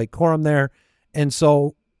 We've seen Blake Corum there. And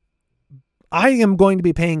so I am going to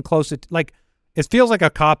be paying close it feels like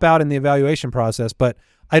a cop-out in the evaluation process, but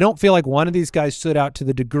I don't feel like one of these guys stood out to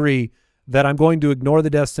the degree that I'm going to ignore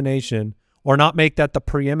the destination or not make that the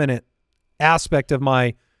preeminent aspect of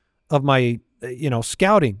my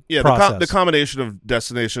scouting process. The combination of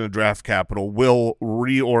destination and draft capital will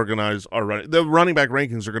reorganize our running. The running back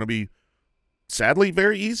rankings are going to be, sadly,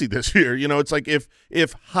 very easy this year. It's like if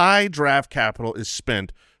high draft capital is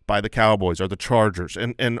spent by the Cowboys or the Chargers,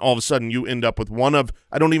 and all of a sudden you end up with one of,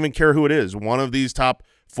 I don't even care who it is, one of these top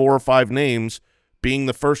 4 or 5 names being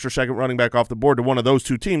the first or second running back off the board to one of those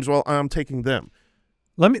two teams, well, I'm taking them.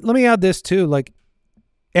 Let me add this too. Like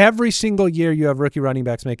every single year you have rookie running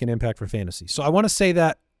backs make an impact for fantasy. So I want to say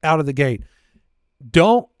that out of the gate.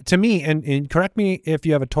 To me, and correct me if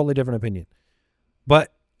you have a totally different opinion,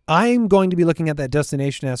 but I'm going to be looking at that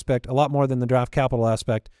destination aspect a lot more than the draft capital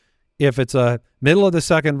aspect if it's a middle of the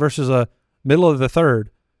second versus a middle of the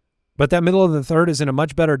third. But that middle of the third is in a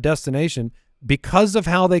much better destination because of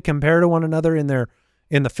how they compare to one another in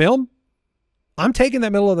the film. I'm taking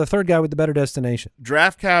that middle of the third guy with the better destination.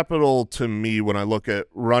 Draft capital to me, when I look at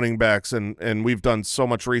running backs, and we've done so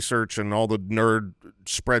much research and all the nerd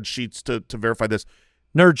spreadsheets to verify this.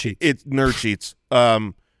 Nerd sheets. It's nerd sheets.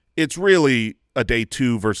 It's really a day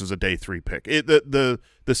 2 versus a day 3 pick. The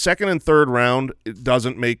second and third round, it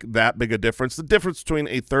doesn't make that big a difference. The difference between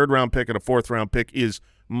a third round pick and a fourth round pick is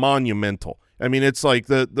monumental. I mean, it's like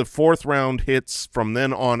the fourth round hits from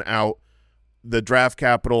then on out. The draft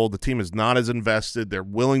capital, the team is not as invested. They're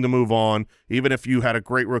willing to move on, even if you had a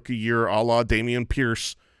great rookie year, a la Dameon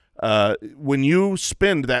Pierce. When you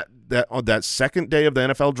spend that second day of the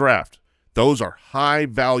NFL draft, those are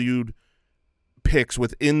high-valued picks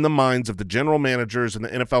within the minds of the general managers and the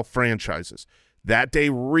NFL franchises. That day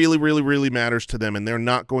really, really, really matters to them, and they're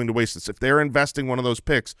not going to waste this. If they're investing one of those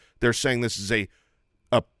picks, they're saying this is a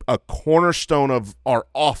cornerstone of our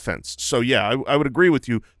offense. So yeah, I would agree with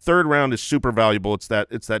you. Third round is super valuable. It's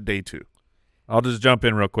that day 2. I'll just jump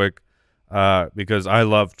in real quick because I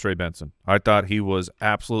love Trey Benson. I thought he was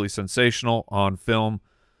absolutely sensational on film.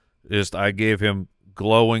 I gave him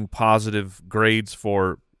glowing positive grades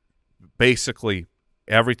for basically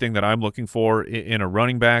everything that I'm looking for in a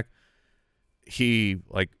running back. He,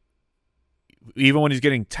 like, even when he's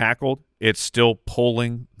getting tackled, it's still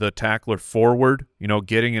pulling the tackler forward,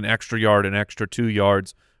 getting an extra yard, an extra 2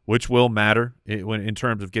 yards, which will matter in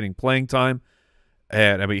terms of getting playing time.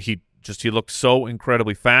 And I mean, he looked so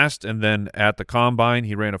incredibly fast. And then at the combine,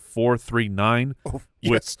 he ran a 4.39. Oh,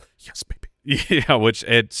 yes, baby. Yeah, which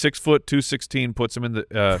at 6 foot 216 puts him in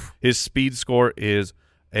the his speed score is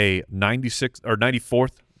a 94th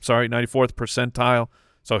percentile.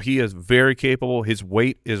 So he is very capable. His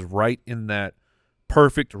weight is right in that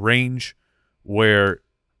perfect range where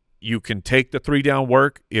you can take the 3-down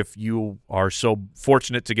work if you are so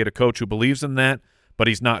fortunate to get a coach who believes in that, but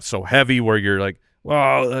he's not so heavy where you're like,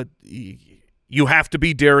 well, you have to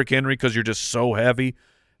be Derrick Henry because you're just so heavy.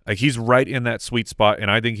 Like, he's right in that sweet spot,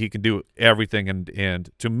 and I think he can do everything.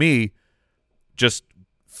 And to me, just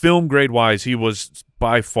film grade wise, he was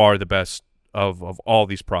by far the best of all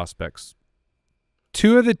these prospects.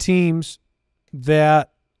 2 of the teams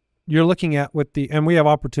that you're looking at and we have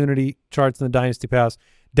opportunity charts in the Dynasty Pass,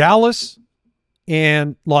 Dallas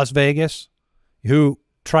and Las Vegas, who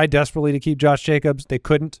tried desperately to keep Josh Jacobs. They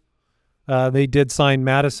couldn't. They did sign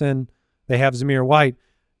Madison. They have Zamir White.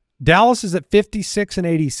 Dallas is at 56 and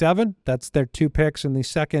 87. That's their 2 picks in the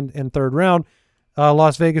second and third round.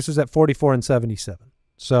 Las Vegas is at 44 and 77.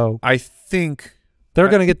 So I think they're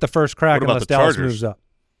going to get the first crack unless Dallas Chargers? moves up.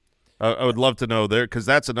 I would love to know there, because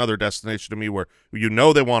that's another destination to me where they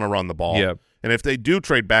want to run the ball. Yeah. And if they do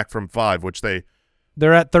trade back from 5, which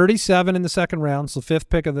they're at 37 in the second round, so 5th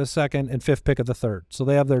pick of the second and 5th pick of the third. So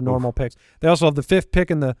they have their normal picks. They also have the 5th pick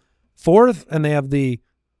in the 4th, and they have the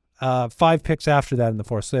 5 picks after that in the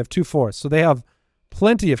 4th. So they have 2 4ths. So they have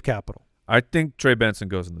plenty of capital. I think Trey Benson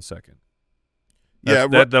goes in the second.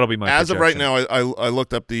 That'll be my as projection. of right now. I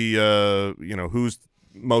looked up the who's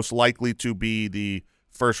most likely to be the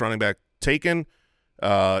first running back taken.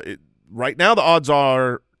 Right now, the odds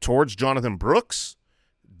are towards Jonathon Brooks,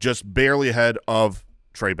 just barely ahead of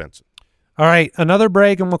Trey Benson. All right, another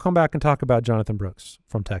break, and we'll come back and talk about Jonathon Brooks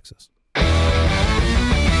from Texas.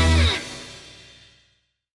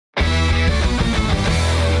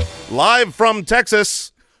 Live from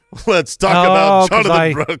Texas, let's talk about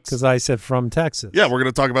Jonathon Brooks. Because I said from Texas. Yeah, we're going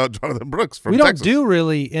to talk about Jonathon Brooks from We Texas. don't do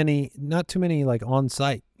really not too many like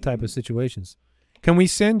on-site type of situations. Can we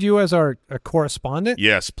send you as our correspondent?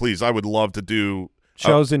 Yes, please. I would love to do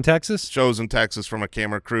shows in Texas. Shows in Texas from a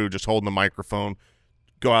camera crew, just holding the microphone.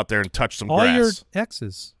 Go out there and touch some All grass. your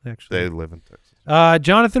exes, actually. They live in Texas.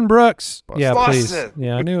 Jonathon Brooks. Busted. Yeah, please.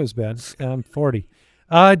 Yeah, I knew it was bad. I'm 40.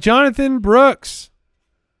 Jonathon Brooks.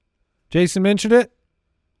 Jason mentioned it.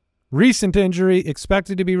 Recent injury,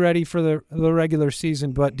 expected to be ready for the regular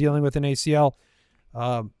season, but dealing with an ACL.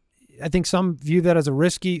 I think some view that as a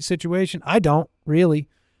risky situation. I don't really.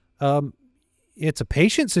 It's a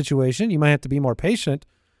patient situation. You might have to be more patient,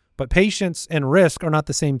 but patience and risk are not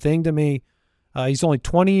the same thing to me. He's only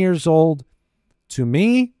 20 years old. To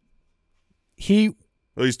me, he's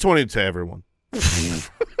 20 to everyone.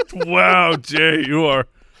 Wow, Jay, you are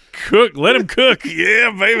cook. Let him cook.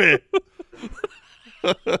 Yeah, baby.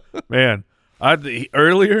 Man,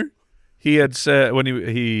 earlier he had said when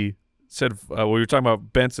he said we were talking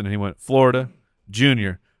about Benson and he went Florida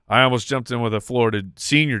Junior. I almost jumped in with a Florida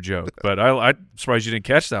senior joke, but I'm surprised you didn't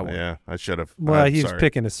catch that one. Yeah, I should have. Well, he's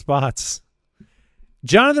picking his spots.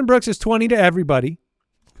 Jonathon Brooks is 20 to everybody.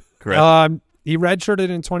 Correct. He redshirted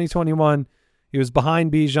in 2021. He was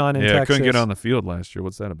behind Bijan in Texas. Couldn't get on the field last year.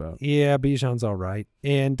 What's that about? Yeah, Bijan's all right.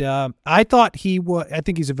 And I thought he would. I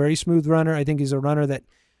think he's a very smooth runner. I think he's a runner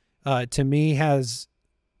that, to me, has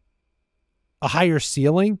a higher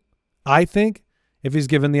ceiling, I think, if he's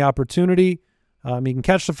given the opportunity. He can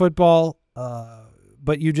catch the football,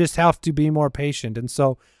 but you just have to be more patient. And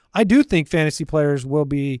so I do think fantasy players will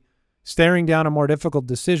be staring down a more difficult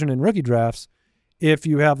decision in rookie drafts if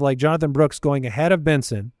you have like Jonathon Brooks going ahead of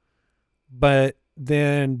Benson, but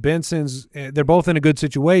then they're both in a good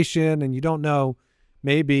situation and you don't know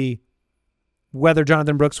maybe whether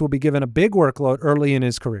Jonathon Brooks will be given a big workload early in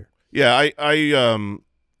his career. Yeah, I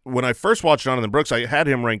when I first watched Jonathon Brooks, I had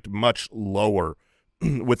him ranked much lower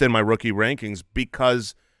within my rookie rankings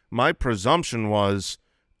because my presumption was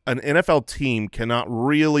an NFL team cannot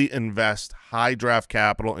really invest high draft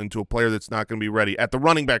capital into a player that's not going to be ready at the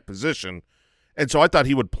running back position. And so I thought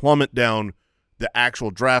he would plummet down the actual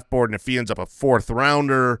draft board, and if he ends up a fourth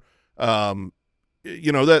rounder, the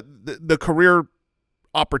career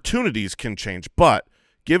opportunities can change. But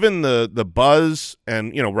given the buzz,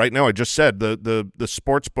 and right now I just said the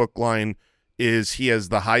sports book line is he has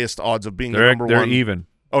the highest odds of being the number one. They're even.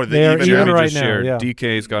 Oh, they're even now? right now. Yeah.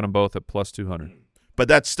 DK's got them both at plus 200. But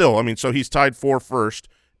that's still, so he's tied for first.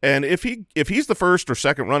 And if he's the first or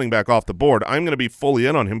second running back off the board, I'm going to be fully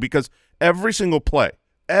in on him because every single play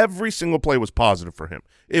was positive for him.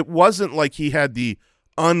 It wasn't like he had the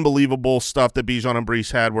unbelievable stuff that Bijan and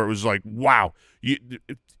Brees had where it was like, wow,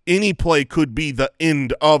 any play could be the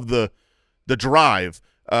end of the drive.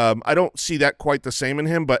 I don't see that quite the same in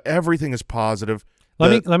him, but everything is positive.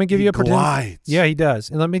 Let me give you a pretend. Glides. Yeah, he does.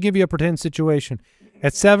 And let me give you a pretend situation.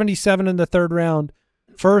 At 77 in the third round,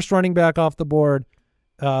 first running back off the board,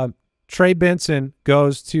 Trey Benson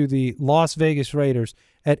goes to the Las Vegas Raiders.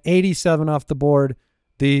 At 87 off the board,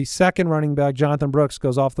 the second running back, Jonathon Brooks,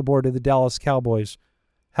 goes off the board to the Dallas Cowboys.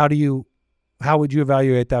 How would you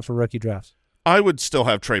evaluate that for rookie drafts? I would still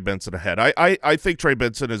have Trey Benson ahead. I think Trey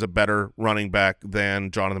Benson is a better running back than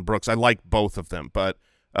Jonathon Brooks. I like both of them, but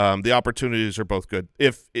the opportunities are both good.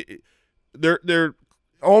 They're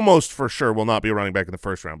almost for sure will not be a running back in the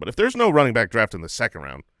first round, but if there's no running back draft in the second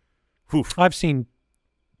round, I've seen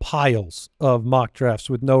piles of mock drafts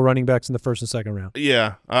with no running backs in the first and second round.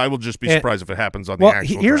 Yeah, I will just be surprised if it happens on the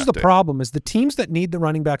actual here's draft the day. problem is the teams that need the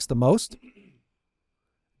running backs the most,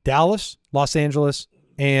 Dallas, Los Angeles,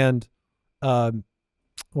 and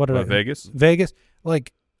Vegas? Vegas.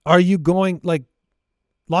 Like, are you going like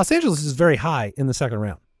Los Angeles is very high in the second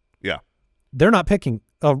round. Yeah. They're not picking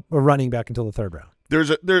a running back until the third round. There's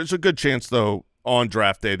a good chance though on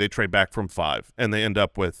draft day they trade back from 5 and they end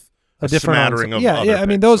up with a different smattering of other I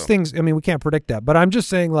mean picks, those so. things. I mean we can't predict that, but I'm just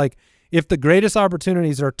saying like if the greatest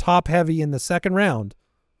opportunities are top heavy in the second round,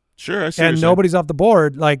 sure, I see and nobody's off the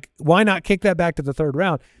board, like why not kick that back to the third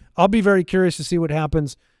round? I'll be very curious to see what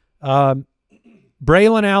happens.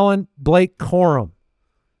 Braelon Allen, Blake Corum.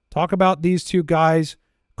 Talk about these two guys.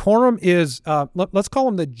 Corum is let's call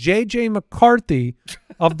him the J.J. McCarthy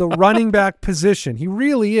of the running back position. He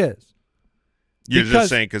really is. You're just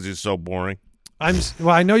saying because he's so boring.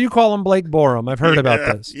 I know you call him Blake Borum. I've heard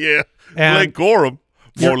about this. Yeah, And Blake Corum,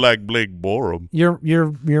 more like Blake Borum.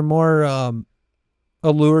 You're more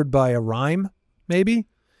allured by a rhyme, maybe.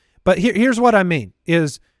 But here's what I mean: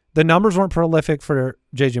 is the numbers weren't prolific for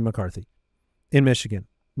J.J. McCarthy in Michigan,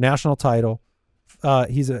 national title.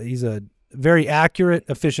 He's a very accurate,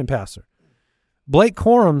 efficient passer. Blake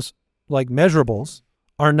Corum's like measurables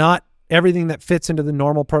are not everything that fits into the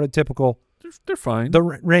normal prototypical. They're fine. The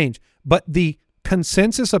range, but the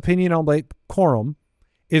consensus opinion on Blake Corum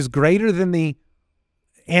is greater than the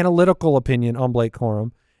analytical opinion on Blake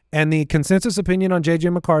Corum, and the consensus opinion on J.J.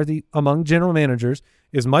 McCarthy among general managers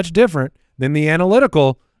is much different than the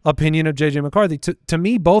analytical opinion of J.J. McCarthy. To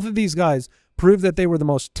me, both of these guys prove that they were the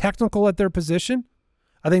most technical at their position.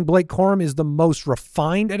 I think Blake Corum is the most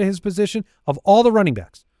refined at his position of all the running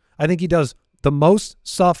backs. I think he does the most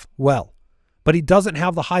stuff well, but he doesn't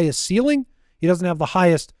have the highest ceiling. He doesn't have the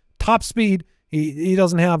highest top speed. He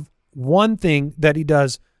doesn't have one thing that he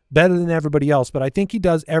does better than everybody else, but I think he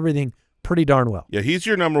does everything pretty darn well. Yeah, he's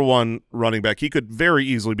your number one running back. He could very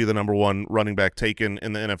easily be the number one running back taken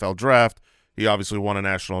in the NFL draft. He obviously won a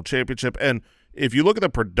national championship, and if you look at the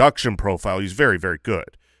production profile, he's very, very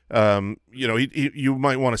good. You know, you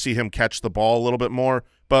might want to see him catch the ball a little bit more.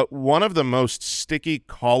 But one of the most sticky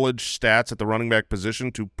college stats at the running back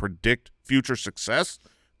position to predict future success,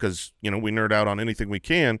 because, you know, we nerd out on anything we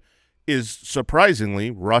can, is surprisingly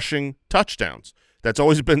rushing touchdowns. That's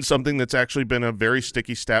always been something that's actually been a very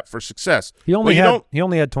sticky stat for success. He only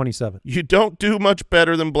had 27. You don't do much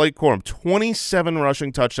better than Blake Corum. 27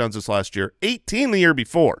 rushing touchdowns this last year, 18 the year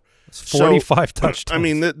before. It's 45 touchdowns. I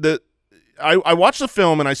mean, I watched the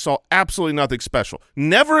film and I saw absolutely nothing special.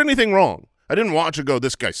 Never anything wrong. I didn't watch and go,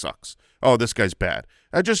 this guy sucks. Oh, this guy's bad.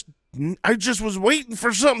 I just was waiting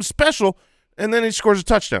for something special, and then he scores a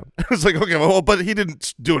touchdown. It's like, okay, well, but he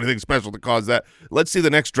didn't do anything special to cause that. Let's see the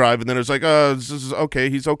next drive, and then it's like, this is okay.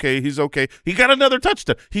 He's okay. He's okay. He got another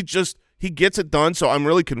touchdown. He gets it done. So I'm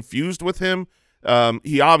really confused with him.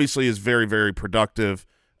 He obviously is very, very productive.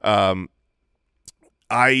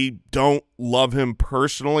 I don't love him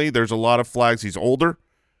personally. There's a lot of flags. He's older.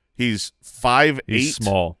 He's 5'8". He's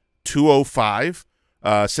small. 205.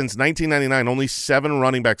 Since 1999, only 7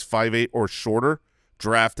 running backs 5'8" or shorter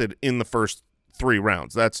drafted in the first 3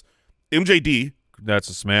 rounds. That's MJD. That's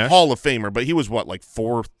a smash. Hall of Famer, but he was what, like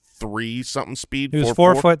 4'3" something speed? He was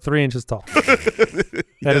 4 foot 3 inches tall.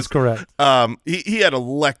 That is correct. He had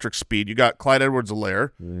electric speed. You got Clyde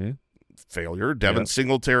Edwards-Helaire. Mm-hmm. Failure. Devin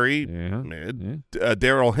Singletary. Yeah. Mid.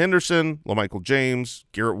 Darrell Henderson, LaMichael James,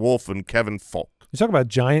 Garrett Wolfe, and Kevin Falk. You talk about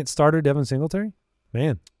giant starter Devin Singletary?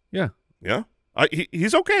 Man. Yeah. Yeah.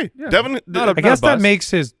 He's okay. Yeah. Devin. I guess that makes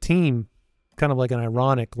his team kind of like an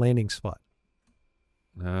ironic landing spot.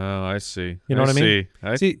 Oh, I see. You know what I mean?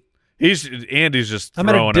 Andy's just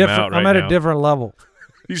throwing him out right now. I'm at a different level.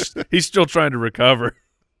 He's still trying to recover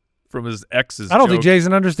from his ex's. I don't joke. think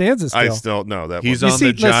Jason understands this. I still know that. He's on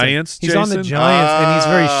the Giants. He's on the Jason? Giants, and he's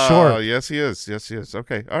very short. Yes, he is. Yes, he is.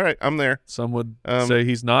 Okay. All right. I'm there. Some would say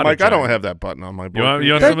he's not. Mike, a I Giant. don't have that button on my board.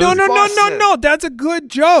 You want some of this? No. That's a good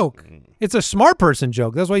joke. It's a smart person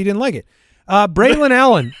joke. That's why you didn't like it. Braelon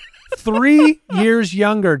Allen, 3 years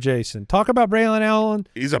younger, Jason. Talk about Braelon Allen.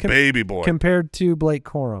 He's a baby boy. Compared to Blake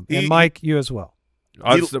Corum. And Mike, you as well.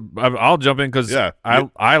 I'll jump in because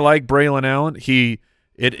I like Braelon Allen.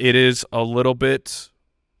 It is a little bit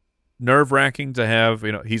nerve-wracking to have,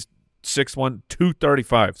 you know, he's 6'1",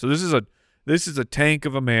 235. So this is a tank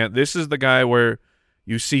of a man. This is the guy where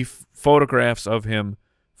you see photographs of him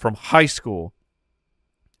from high school,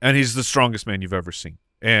 and he's the strongest man you've ever seen.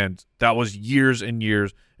 And that was years and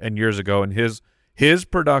years and years ago. And his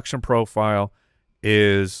production profile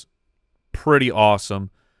is pretty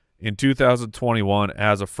awesome. In 2021,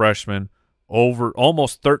 as a freshman, over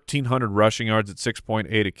almost 1,300 rushing yards at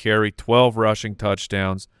 6.8 a carry, 12 rushing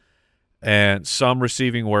touchdowns, and some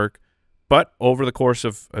receiving work. But over the course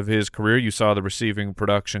of his career, you saw the receiving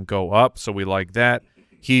production go up, so we like that.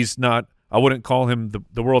 He's not – I wouldn't call him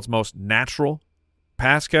the world's most natural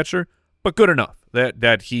pass catcher, but good enough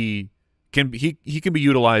that he can be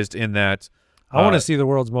utilized in that. I want to see the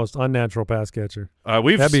world's most unnatural pass catcher.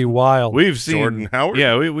 That'd be wild. We've seen Jordan Howard.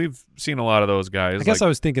 Yeah, we've seen a lot of those guys. I guess I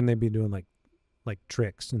was thinking they'd be doing like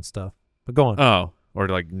tricks and stuff. But go on. Oh, or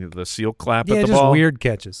like the seal clap at the just ball. Weird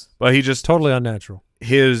catches. But he just totally unnatural.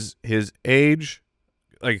 His age,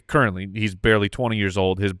 like currently, he's barely 20 years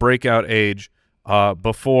old. His breakout age,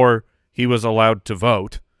 before he was allowed to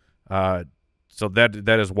vote. So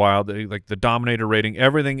that is wild. Like the Dominator rating,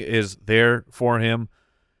 everything is there for him.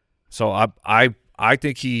 So I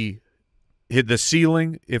think he hit the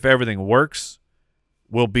ceiling, if everything works,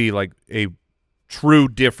 will be like a true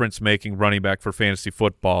difference-making running back for fantasy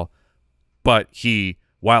football. But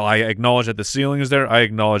while I acknowledge that the ceiling is there, I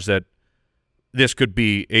acknowledge that this could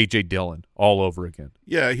be A.J. Dillon all over again.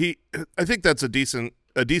 Yeah, I think that's a decent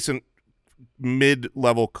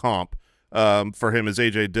mid-level comp for him as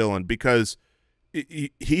A.J. Dillon, because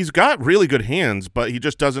he's got really good hands, but he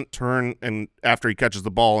just doesn't turn and after he catches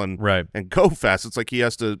the ball and go fast. It's like he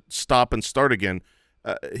has to stop and start again.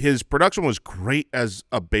 His production was great as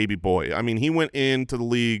a baby boy. I mean, he went into the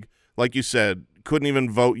league, like you said, couldn't even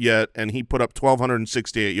vote yet, and he put up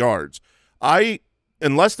 1,268 yards.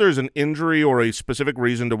 Unless there's an injury or a specific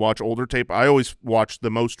reason to watch older tape, I always watch the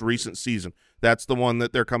most recent season. That's the one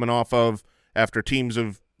that they're coming off of after teams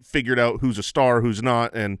have figured out who's a star, who's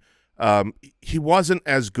not, and he wasn't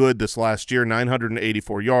as good this last year,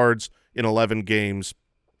 984 yards in 11 games.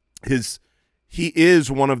 He is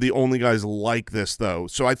one of the only guys like this, though.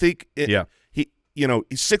 So I think he's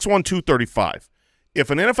 6'1", 235. If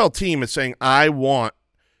an NFL team is saying, I want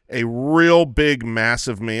a real big,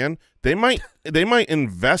 massive man, they might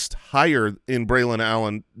invest higher in Braelon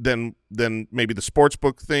Allen than maybe the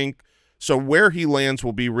sportsbook think. So where he lands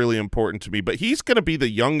will be really important to me. But he's going to be the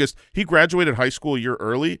youngest. He graduated high school a year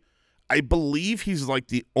early. I believe he's like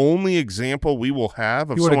the only example we will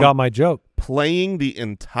have of you would have got my joke, playing the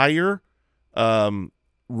entire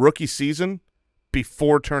rookie season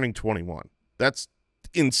before turning 21. That's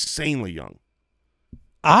insanely young.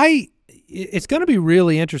 It's going to be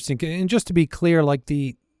really interesting. And just to be clear, like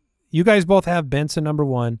you guys both have Benson number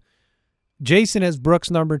 1. Jason has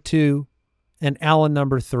Brooks number 2 and Allen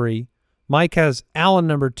number 3. Mike has Allen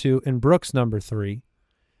number 2 and Brooks number 3.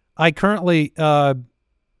 I currently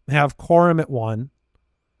have Corum at 1.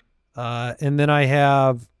 And then I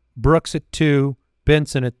have Brooks at 2,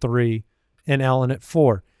 Benson at 3, and Allen at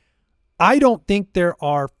 4. I don't think there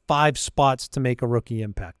are 5 spots to make a rookie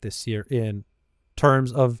impact this year in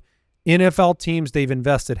terms of NFL teams. They've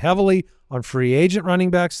invested heavily on free agent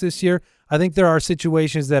running backs this year. I think there are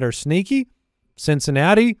situations that are sneaky.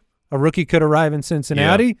 Cincinnati, a rookie could arrive in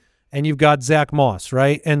Cincinnati, and you've got Zach Moss,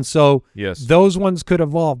 right? And so those ones could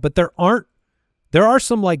evolve. But there are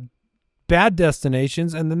some like bad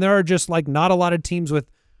destinations, and then there are just like not a lot of teams with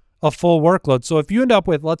a full workload. So if you end up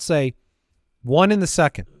with, let's say, 1 in the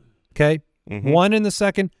second, okay, 1 in the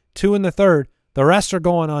second, 2 in the third, the rest are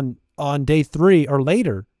going on day 3 or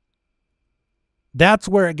later, that's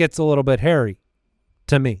where it gets a little bit hairy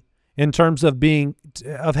to me in terms of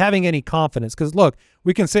having any confidence. Because look,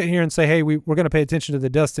 we can sit here and say, hey, we're going to pay attention to the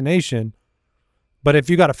destination, but if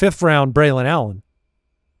you got a 5th round Braelon Allen,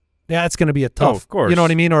 it's going to be a tough, of course. You know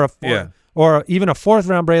what I mean? Or or even a 4th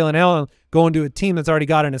round Braelon Allen going to a team that's already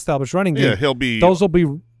got an established running game. Yeah, he'll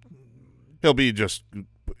be just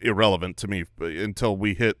irrelevant to me until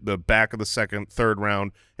we hit the back of the 2nd, 3rd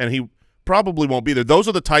round, and he probably won't be there. Those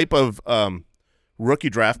are the type of rookie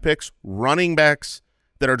draft picks, running backs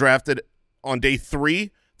that are drafted on day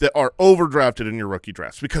 3 that are overdrafted in your rookie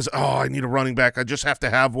drafts because, I need a running back. I just have to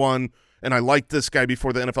have one, and I like this guy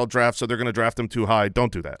before the NFL draft, so they're going to draft him too high.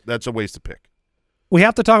 Don't do that. That's a waste of pick. We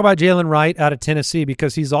have to talk about Jaylen Wright out of Tennessee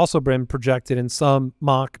because he's also been projected in some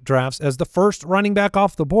mock drafts as the first running back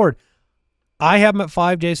off the board. I have him at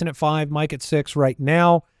 5, Jason at 5, Mike at 6 right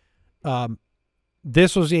now.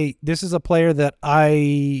 This is a player that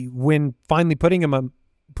when finally putting on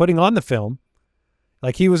the film,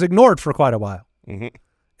 like he was ignored for quite a while,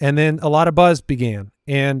 and then a lot of buzz began,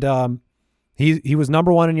 and he was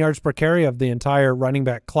number 1 in yards per carry of the entire running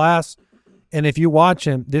back class. And if you watch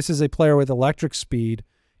him, this is a player with electric speed.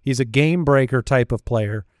 He's a game breaker type of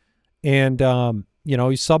player, and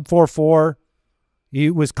he's sub 4.4. He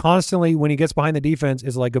was constantly, when he gets behind the defense,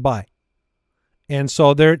 is like goodbye. And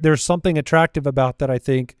so there's something attractive about that, I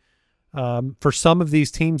think, for some of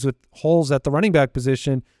these teams with holes at the running back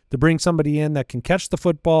position to bring somebody in that can catch the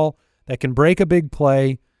football, that can break a big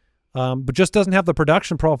play, but just doesn't have the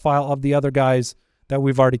production profile of the other guys that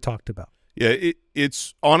we've already talked about. Yeah,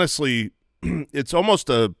 it's honestly, it's almost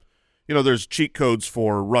there's cheat codes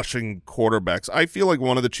for rushing quarterbacks. I feel like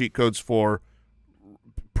one of the cheat codes for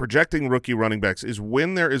projecting rookie running backs is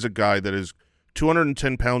when there is a guy that is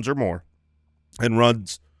 210 pounds or more and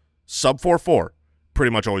runs sub 4.4, pretty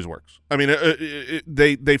much always works. I mean,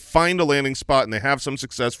 they find a landing spot and they have some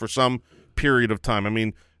success for some period of time. I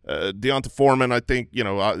mean, Deonta Foreman, I think,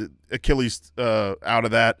 Achilles out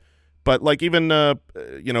of that. But like even,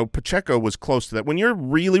 Pacheco was close to that. When you're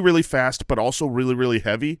really, really fast but also really, really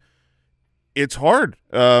heavy, it's hard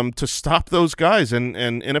to stop those guys. And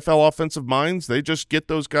NFL offensive minds, they just get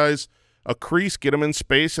those guys a crease, get them in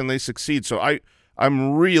space, and they succeed. So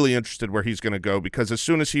I'm really interested where he's going to go because as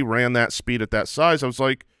soon as he ran that speed at that size, I was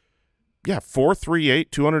like, yeah,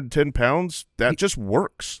 4.38, 210 pounds, that just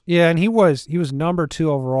works. Yeah, and he was number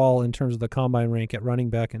 2 overall in terms of the combine rank at running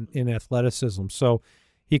back in athleticism. So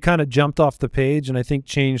he kind of jumped off the page and I think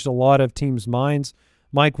changed a lot of teams' minds.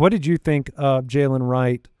 Mike, what did you think of Jaylen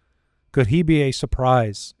Wright? Could he be a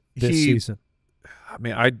surprise this season? I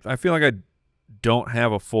mean, I feel like I don't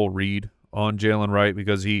have a full read on Jaylen Wright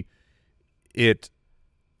because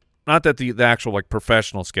not that the actual like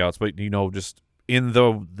professional scouts, but just in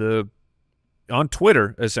the on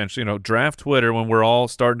Twitter essentially, draft Twitter, when we're all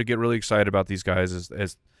starting to get really excited about these guys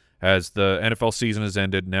as the NFL season has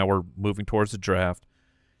ended, now we're moving towards the draft.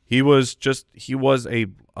 He was a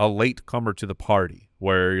late comer to the party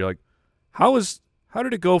where you're like, how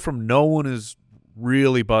did it go from no one is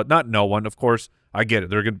really, but not no one, of course, I get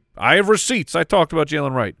it. I have receipts. I talked about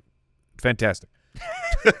Jaylen Wright. Fantastic.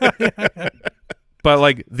 But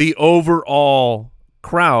like the overall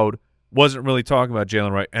crowd wasn't really talking about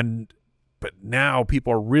Jaylen Wright, but now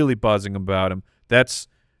people are really buzzing about him.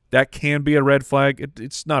 That can be a red flag.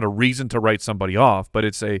 It's not a reason to write somebody off, but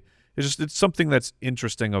it's something that's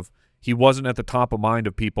interesting. Of he wasn't at the top of mind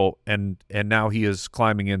of people, and now he is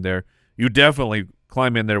climbing in there. You definitely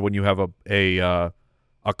climb in there when you have a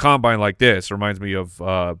combine like this. It reminds me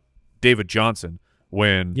of David Johnson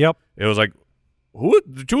when it was like,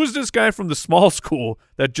 who is this guy from the small school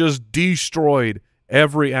that just destroyed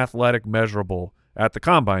every athletic measurable at the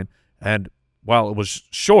combine? And while it was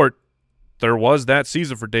short, there was that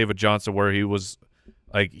season for David Johnson where he was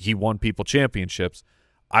like, he won people championships.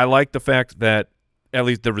 I like the fact that at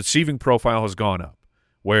least the receiving profile has gone up,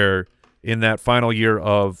 where in that final year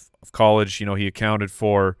of college, he accounted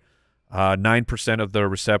for 9% of the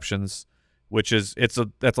receptions, which is that's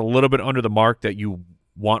a little bit under the mark that you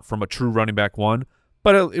want from a true running back one,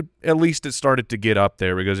 but at least it started to get up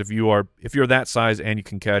there, because if you're that size and you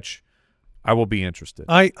can catch, I will be interested.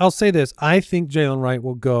 I'll say this: I think Jaylen Wright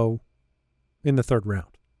will go in the 3rd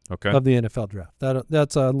round of the NFL draft.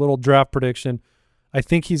 That's a little draft prediction. I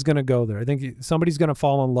think he's going to go there. I think somebody's going to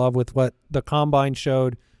fall in love with what the combine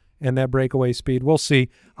showed and that breakaway speed. We'll see.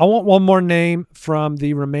 I want one more name from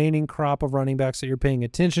the remaining crop of running backs that you're paying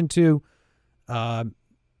attention to.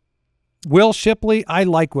 Will Shipley. I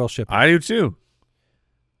like Will Shipley. I do too.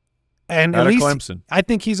 And Out at least Clemson. I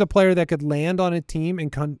think he's a player that could land on a team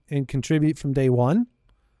and contribute from day one,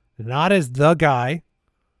 not as the guy,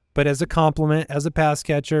 but as a complement, as a pass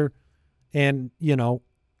catcher. And,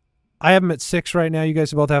 I have him at 6 right now. You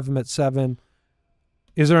guys both have him at 7.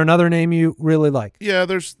 Is there another name you really like? Yeah,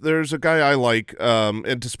 there's a guy I like.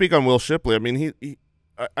 And to speak on Will Shipley, I mean,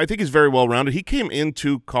 I think he's very well-rounded. He came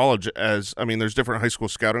into college as, there's different high school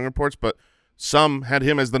scouting reports, but some had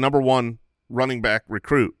him as the #1 running back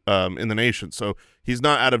recruit in the nation. So he's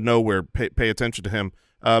not out of nowhere. Pay attention to him.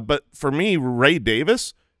 But for me, Ray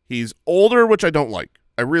Davis, he's older, which I don't like.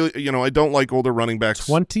 I really, I don't like older running backs.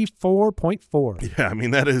 24.4. Yeah,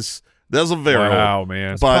 that's a very wow, old, man.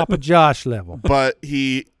 That's Papa Josh level. But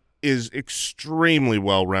he is extremely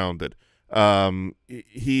well-rounded.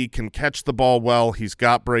 He can catch the ball well. He's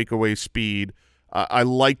got breakaway speed. I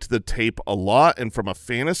liked the tape a lot, and from a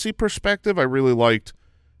fantasy perspective, I really liked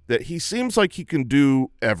that he seems like he can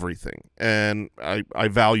do everything, and I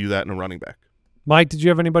value that in a running back. Mike, did you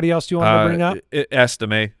have anybody else you wanted to bring up?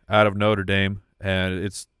 Estime out of Notre Dame, and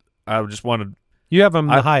I just wanted. You have him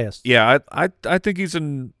the highest. Yeah, I think he's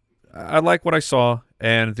I like what I saw,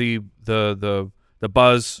 and the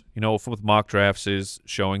buzz, with mock drafts is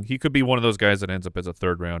showing he could be one of those guys that ends up as a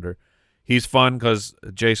 3rd rounder. He's fun because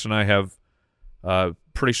Jason and I have a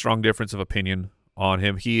pretty strong difference of opinion on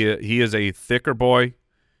him. He is a thicker boy,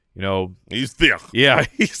 He's thick. Yeah,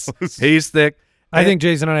 he's thick. I think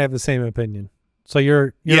Jason and I have the same opinion. So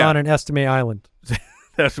you're on an Estime island.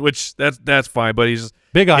 That's fine, but he's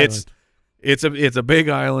big island. It's a big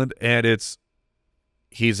island, and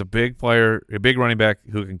he's a big player, a big running back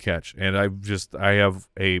who can catch. And I have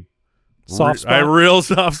a real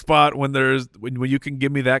soft spot when you can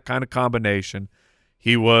give me that kind of combination.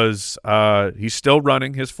 He's still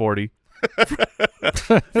running his 40.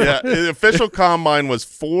 Yeah, the official combine was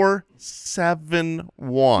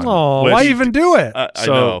 4.71. Oh, why even do it? I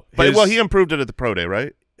know, but he improved it at the pro day,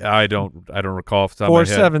 right? I don't recall off the top of my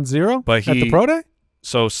head. 4.70, but at the pro day.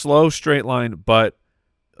 So slow straight line, but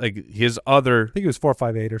like his other, I think it was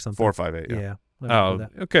 4.58 or something. 4.58. Yeah. Oh,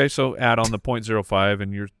 okay. So add on the 0.05,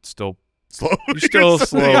 and you're still slow. You're still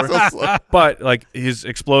slower. But like his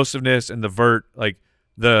explosiveness and the vert, like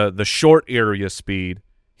the short area speed.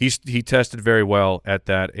 He tested very well at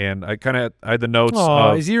that, and I had the notes.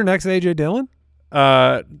 Is he your next A.J. Dillon?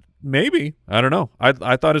 Maybe, I don't know.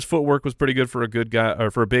 I thought his footwork was pretty good for a good guy or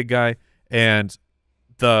for a big guy, and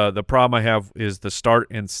the problem I have is the start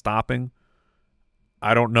and stopping.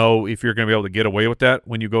 I don't know if you're going to be able to get away with that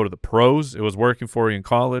when you go to the pros. It was working for you in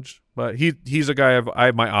college, but he's a guy I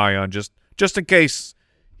have my eye on just in case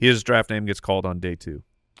his draft name gets called on day 2.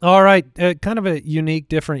 All right, kind of a unique,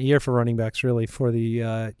 different year for running backs, really, for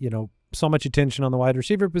the so much attention on the wide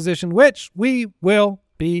receiver position, which we will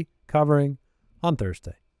be covering on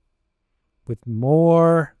Thursday with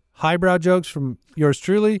more highbrow jokes from yours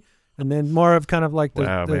truly, and then more of kind of like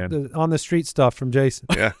the on the street stuff from Jason.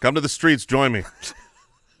 Yeah, come to the streets, join me.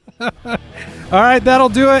 All right, that'll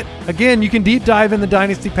do it. Again, you can deep dive in the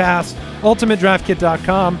Dynasty Pass,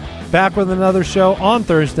 ultimatedraftkit.com. Back with another show on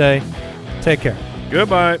Thursday. Take care.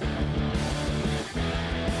 Goodbye.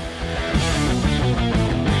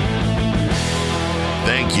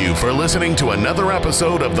 Thank you for listening to another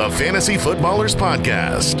episode of the Fantasy Footballers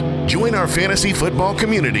Podcast. Join our fantasy football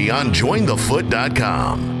community on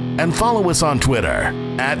jointhefoot.com and follow us on Twitter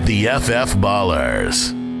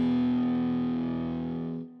 @TheFFBallers.